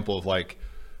the example of like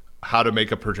how to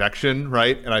make a projection,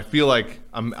 right? And I feel like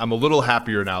I'm a little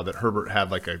happier now that Herbert had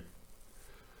like a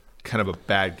kind of a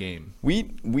bad game. We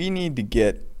need to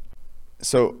get –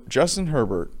 so Justin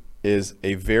Herbert is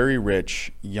a very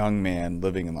rich young man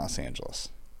living in Los Angeles.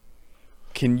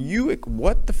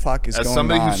 What the fuck is going on? As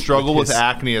somebody who struggled with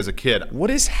acne as a kid.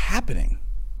 What is happening?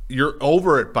 You're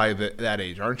over it by that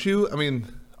age, aren't you? I mean,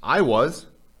 I was,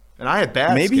 and I had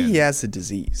bad Maybe skin. He has a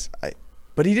disease.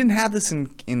 But he didn't have this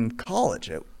in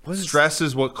college. Stress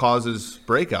is what causes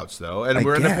breakouts, though. And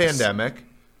we're in a pandemic.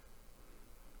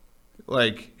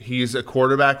 Like, he's a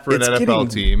quarterback for an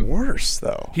NFL team. Worse,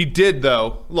 though. He did,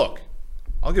 though. Look,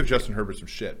 I'll give Justin Herbert some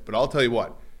shit, but I'll tell you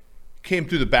what. Came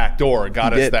through the back door and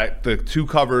got us the 2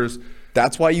 covers.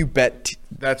 That's why you bet.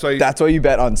 That's why you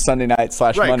bet on Sunday night /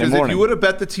 Monday morning. Because if you would have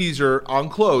bet the teaser on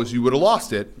close, you would have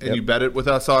lost it, and you bet it with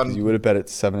us on. You would have bet it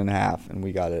 7.5, and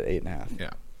we got it at 8.5.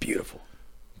 Yeah, beautiful.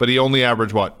 But he only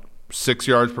averaged 6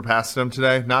 yards per pass attempt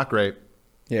today. Not great.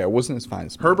 Yeah, it wasn't as fine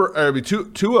as Herbert.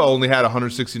 Tua only had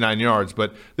 169 yards,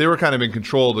 but they were kind of in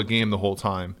control of the game the whole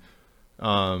time,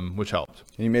 which helped.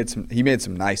 And he made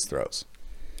some nice throws.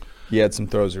 He had some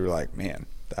throws where you were like, man,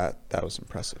 that was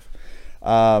impressive.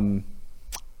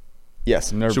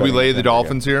 Yes. Should we lay the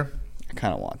Dolphins here? I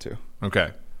kind of want to. Okay.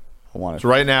 I want to. So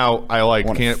right now, we like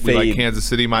Kansas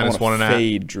City minus 1.5.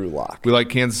 Fade Drew Lock. We like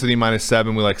Kansas City minus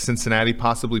 7. We like Cincinnati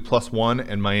possibly +1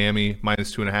 and Miami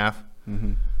minus 2.5.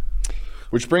 Mm-hmm.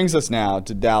 Which brings us now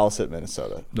to Dallas at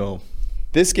Minnesota. No.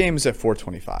 This game is at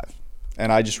 4:25,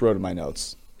 and I just wrote in my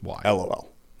notes. Why? LOL.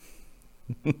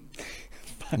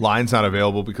 Line's not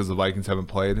available because the Vikings haven't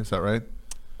played. Is that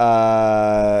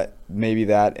right? Maybe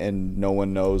that, and no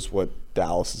one knows what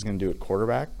Dallas is going to do at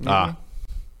quarterback. Maybe?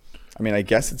 I mean, I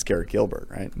guess it's Garrett Gilbert,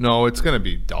 right? No, it's going to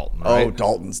be Dalton, right? Oh,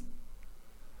 Dalton's.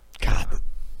 God,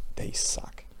 they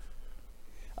suck.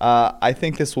 I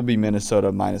think this will be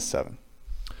Minnesota minus 7.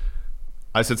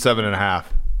 I said 7.5.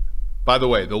 By the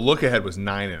way, the look ahead was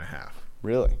 9.5.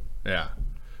 Really? Yeah.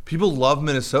 People love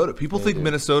Minnesota. People think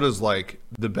Minnesota's like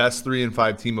the best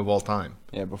 3-5 team of all time.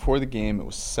 Yeah, before the game, it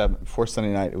was 7. Before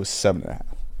Sunday night, it was 7.5.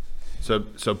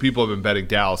 So people have been betting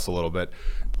Dallas a little bit.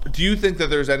 Do you think that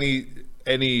there's any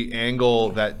angle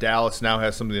that Dallas now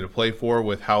has something to play for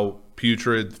with how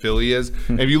putrid Philly is?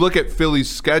 And if you look at Philly's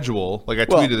schedule, like I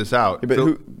tweeted this out.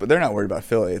 Yeah, but they're not worried about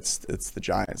Philly. It's the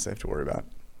Giants they have to worry about.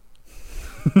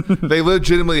 They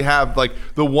legitimately have, like,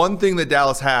 the one thing that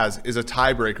Dallas has is a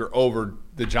tiebreaker over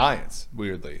the Giants,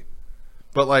 weirdly.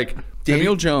 But, like,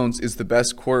 Daniel Jones is the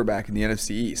best quarterback in the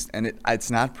NFC East, and it's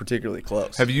not particularly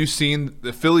close. have you seen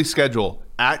the Philly schedule?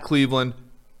 At Cleveland,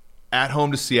 at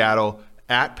home to Seattle,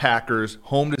 at Packers,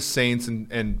 home to Saints and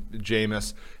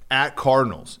Jameis, at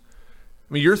Cardinals.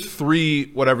 I mean, you're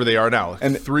 3, whatever they are now,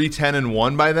 And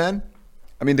 3-10-1 by then.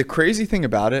 I mean, the crazy thing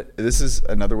about it, this is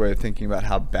another way of thinking about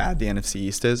how bad the NFC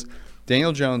East is.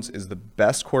 Daniel Jones is the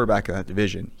best quarterback in that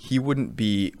division. He wouldn't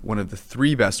be one of the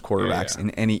 3 best quarterbacks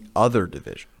in any other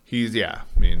division. I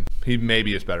mean, he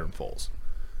maybe is better than Foles.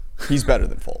 He's better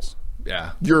than Foles.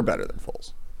 Yeah. You're better than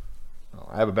Foles. Well,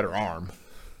 I have a better arm.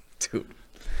 Dude.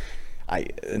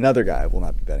 Another guy I will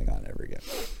not be betting on ever again.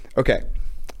 Okay.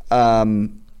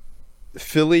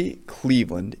 Philly,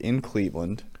 Cleveland, in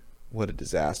Cleveland. What a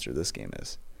disaster this game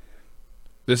is.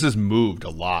 This has moved a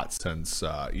lot since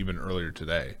even earlier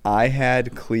today. I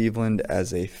had Cleveland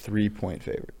as a 3-point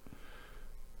favorite.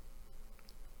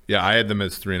 Yeah, I had them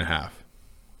as 3.5.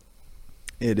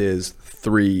 It is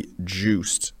 3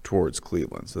 juiced towards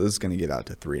Cleveland. So this is going to get out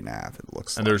to 3.5, it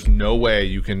looks And like. there's no way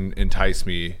you can entice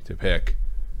me to pick.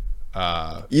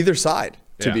 Either side,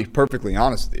 to Yeah. be perfectly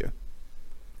honest with you.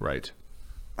 Right.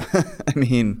 I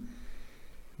mean,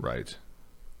 Right.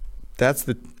 that's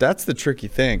the tricky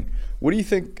thing. What do you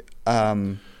think,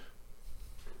 gun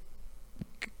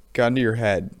to your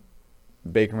head,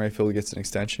 Baker Mayfield gets an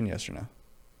extension, yes or no?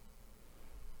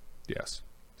 Yes.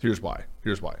 Here's why.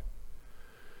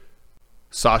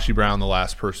 Sashi Brown, the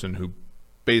last person who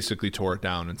basically tore it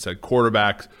down and said,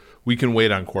 quarterback, we can wait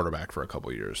on quarterback for a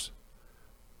couple of years.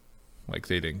 Like,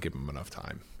 they didn't give him enough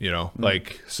time,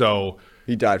 Like, so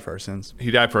He died for our sins.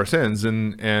 he died for our sins.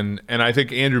 And I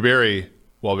think Andrew Berry,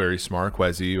 well, very smart.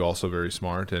 Kwesi, also very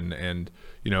smart. And the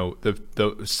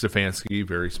Stefanski,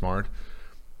 very smart.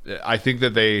 I think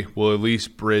that they will at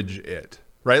least bridge it,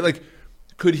 right? Like,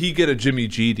 could he get a Jimmy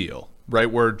G deal,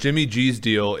 right? Where Jimmy G's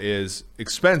deal is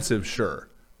expensive, sure,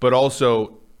 but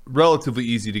also relatively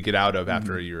easy to get out of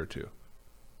after a year or two.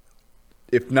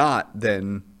 If not,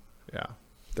 then Yeah.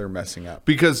 they're messing up.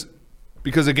 Because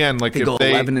again, like, They if go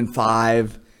they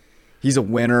 11-5. He's a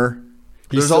winner.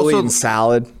 He's There's still also- eating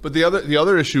salad. But the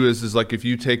other issue is like, if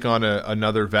you take on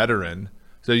another veteran,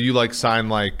 so you like sign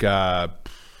like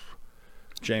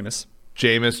Jameis.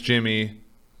 Jameis, Jimmy,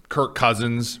 Kirk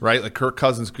Cousins, right? Like, Kirk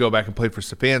Cousins could go back and play for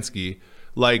Stefanski.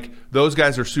 Like, those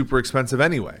guys are super expensive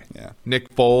anyway. Yeah.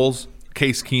 Nick Foles,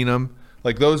 Case Keenum,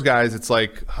 like those guys. It's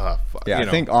like, fuck, Yeah, I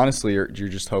think honestly you're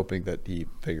just hoping that he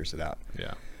figures it out.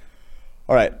 Yeah.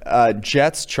 All right,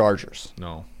 Jets, Chargers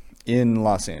No. in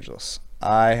Los Angeles.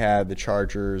 I had the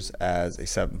Chargers as a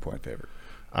 7-point favorite.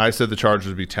 I said the Chargers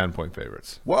would be 10-point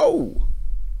favorites. Whoa.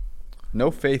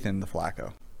 No faith in the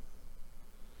Flacco.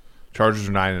 Chargers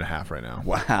are 9.5 right now.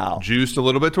 Wow. Juiced a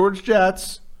little bit towards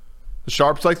Jets. The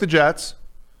Sharps like the Jets.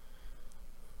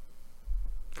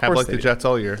 Have course like they the do. Jets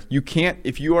all year. You can't,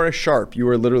 if you are a sharp, you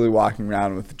are literally walking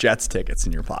around with Jets tickets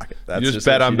in your pocket. That's You just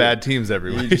bet what on you bad do. teams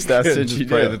every week. That's what Just you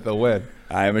pray do. that they'll win.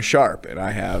 I am a sharp, and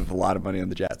I have a lot of money on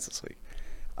the Jets this week.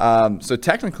 So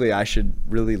technically, I should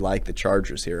really like the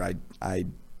Chargers here. I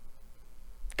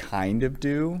kind of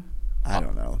do. I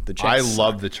don't know. The Jets I suck.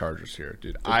 love the Chargers here,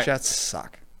 dude. The Jets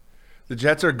suck. The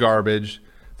Jets are garbage.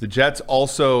 The Jets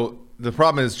also, the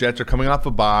problem is Jets are coming off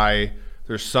a bye.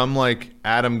 There's some like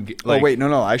Adam. Like, Oh wait,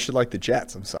 no. I should like the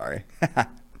Jets. I'm sorry.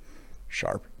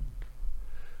 Sharp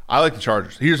I like the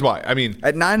Chargers. Here's why. I mean,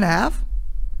 at 9.5.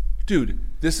 dude,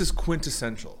 this is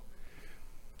quintessential.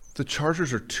 The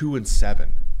Chargers are 2-7.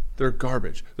 They're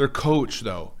garbage. Their coach,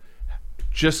 though,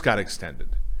 just got extended.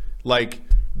 Like,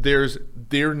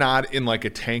 they're not in like a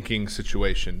tanking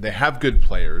situation. They have good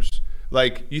players.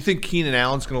 Like, you think Keenan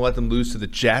Allen's going to let them lose to the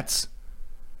Jets?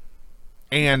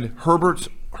 And Herbert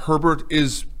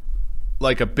is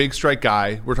like a big strike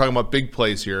guy. We're talking about big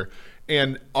plays here.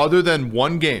 And other than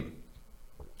one game,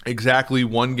 exactly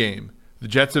one game, the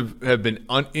Jets have been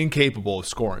incapable of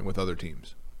scoring with other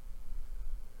teams.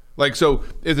 Like, so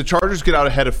if the Chargers get out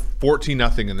ahead of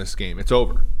 14-0 in this game, it's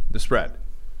over. The spread.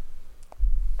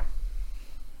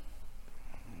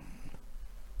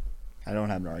 I don't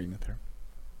have an argument there.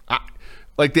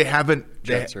 Like, they haven't.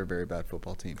 Jets are a very bad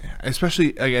football team.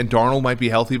 Especially, again, Darnold might be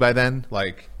healthy by then.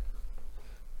 Like,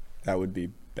 That would be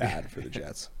bad for the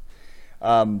Jets.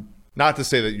 not to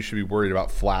say that you should be worried about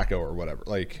Flacco or whatever.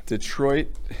 Like, Detroit,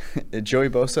 Joey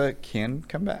Bosa can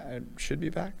come back. Should be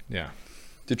back. yeah.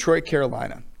 Detroit,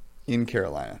 Carolina. In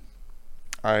Carolina.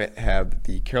 I have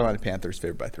the Carolina Panthers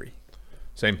favored by 3.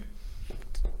 Same.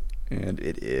 And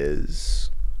it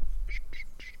is...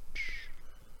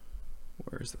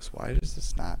 Where is this? Why is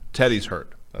this not? Teddy's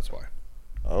hurt. That's why.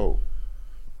 Oh.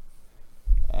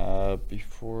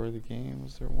 Before the game,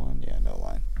 was there one? Yeah, no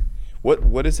line.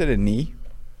 What is it, a knee?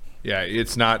 Yeah,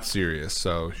 it's not serious,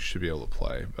 so he should be able to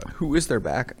play. But Who is their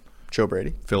back? Joe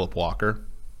Brady? Philip Walker.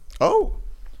 Oh.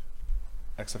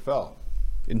 XFL.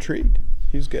 Intrigued.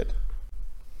 He was good.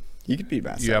 He could beat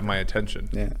Matt You have my attention.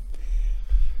 Yeah.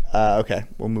 Okay,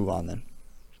 we'll move on then.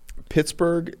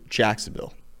 Pittsburgh,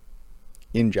 Jacksonville.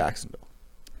 In Jacksonville.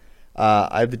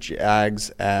 I have the Jags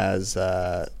as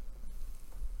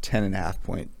 10.5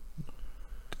 point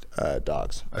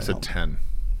dogs. I said 10.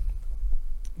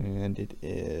 And it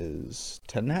is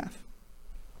 10.5.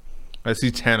 I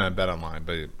see 10 on Bet Online,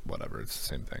 but whatever. It's the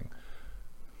same thing.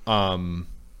 Do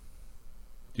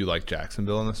you like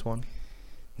Jacksonville in this one?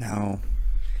 No,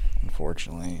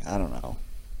 unfortunately. I don't know.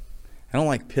 I don't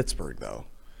like Pittsburgh, though.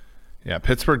 Yeah,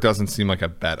 Pittsburgh doesn't seem like a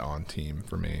bet on team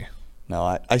for me.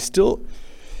 No, I still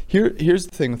here's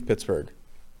the thing with Pittsburgh.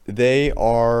 They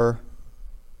are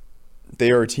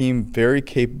a team very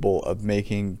capable of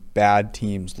making bad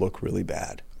teams look really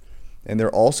bad. And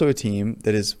they're also a team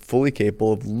that is fully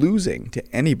capable of losing to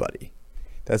anybody.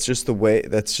 That's just the way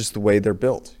they're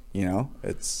built, you know?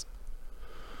 It's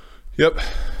Yep.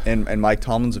 And Mike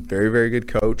Tomlin's a very, very good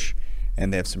coach,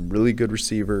 and they have some really good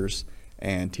receivers,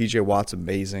 and TJ Watt's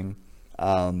amazing.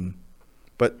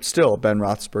 But still, Ben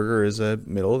Roethlisberger is a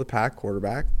middle-of-the-pack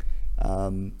quarterback,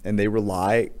 and they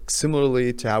rely,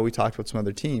 similarly to how we talked about some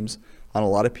other teams, on a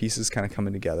lot of pieces kind of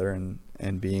coming together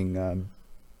and being,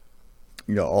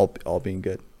 all being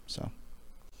good. So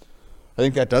I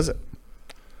think that does it.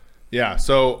 Yeah,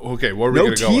 so, okay, where are we No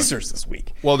going to go? teasers this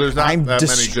week. Well, there's not I'm that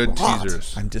distraught. many good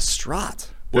teasers. I'm distraught.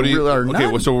 What do you, really are okay,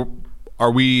 none. well, so are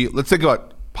we, let's think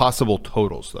about possible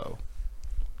totals, though.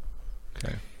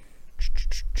 Okay.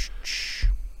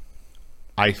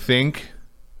 I think,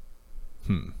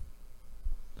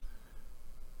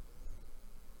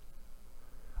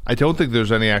 I don't think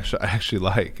there's any I actually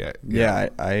like. Yeah,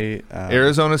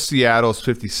 Arizona, Seattle's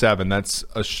 57. That's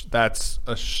a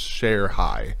share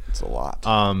high. it's a lot.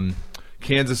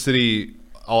 Kansas City,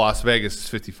 Las Vegas is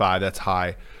 55. That's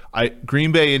high.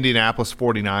 Green Bay, Indianapolis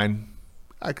 49.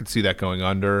 I could see that going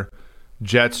under.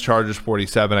 Jets, Chargers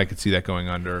 47. I could see that going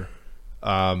under.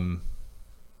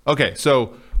 Okay,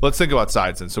 so let's think about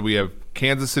sides then. So we have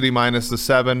Kansas City minus the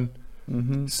 7,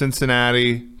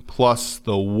 Cincinnati plus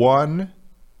the 1,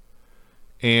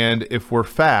 and if we're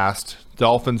fast,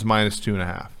 Dolphins minus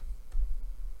 2.5.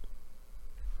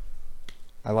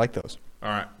 I like those. All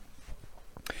right.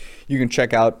 You can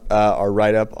check out our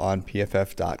write-up on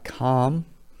pff.com.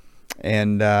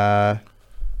 And, yeah,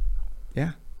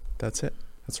 that's it.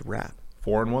 That's a wrap.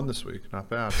 4-1 this week. Not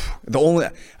bad.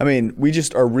 We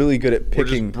just are really good at We're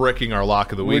picking. just bricking our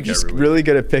lock of the week We're just every week. really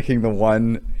good at picking the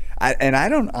one. And I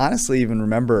don't honestly even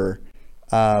remember.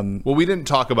 Well, we didn't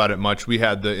talk about it much. We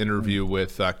had the interview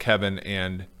with Kevin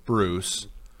and Bruce.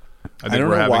 I think don't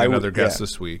we're know having why another guest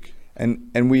this week.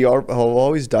 And we have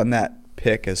always done that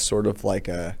pick as sort of like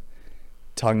a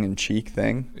tongue-in-cheek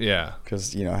thing. Yeah.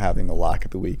 Because, having the lock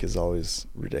of the week is always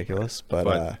ridiculous.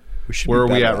 But we should where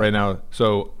be are we better at right now?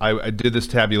 So I did this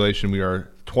tabulation. We are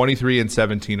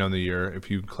 23-17 on the year if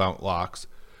you count locks,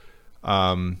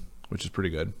 which is pretty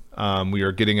good. We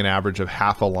are getting an average of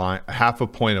half a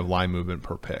point of line movement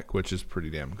per pick, which is pretty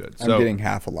damn good. I'm getting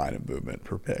half a line of movement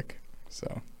per pick.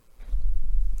 So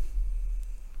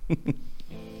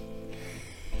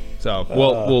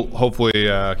we'll hopefully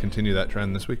continue that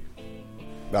trend this week.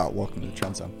 welcome to the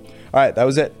Trend Zone. All right, that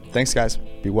was it. Thanks, guys.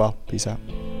 Be well. Peace out.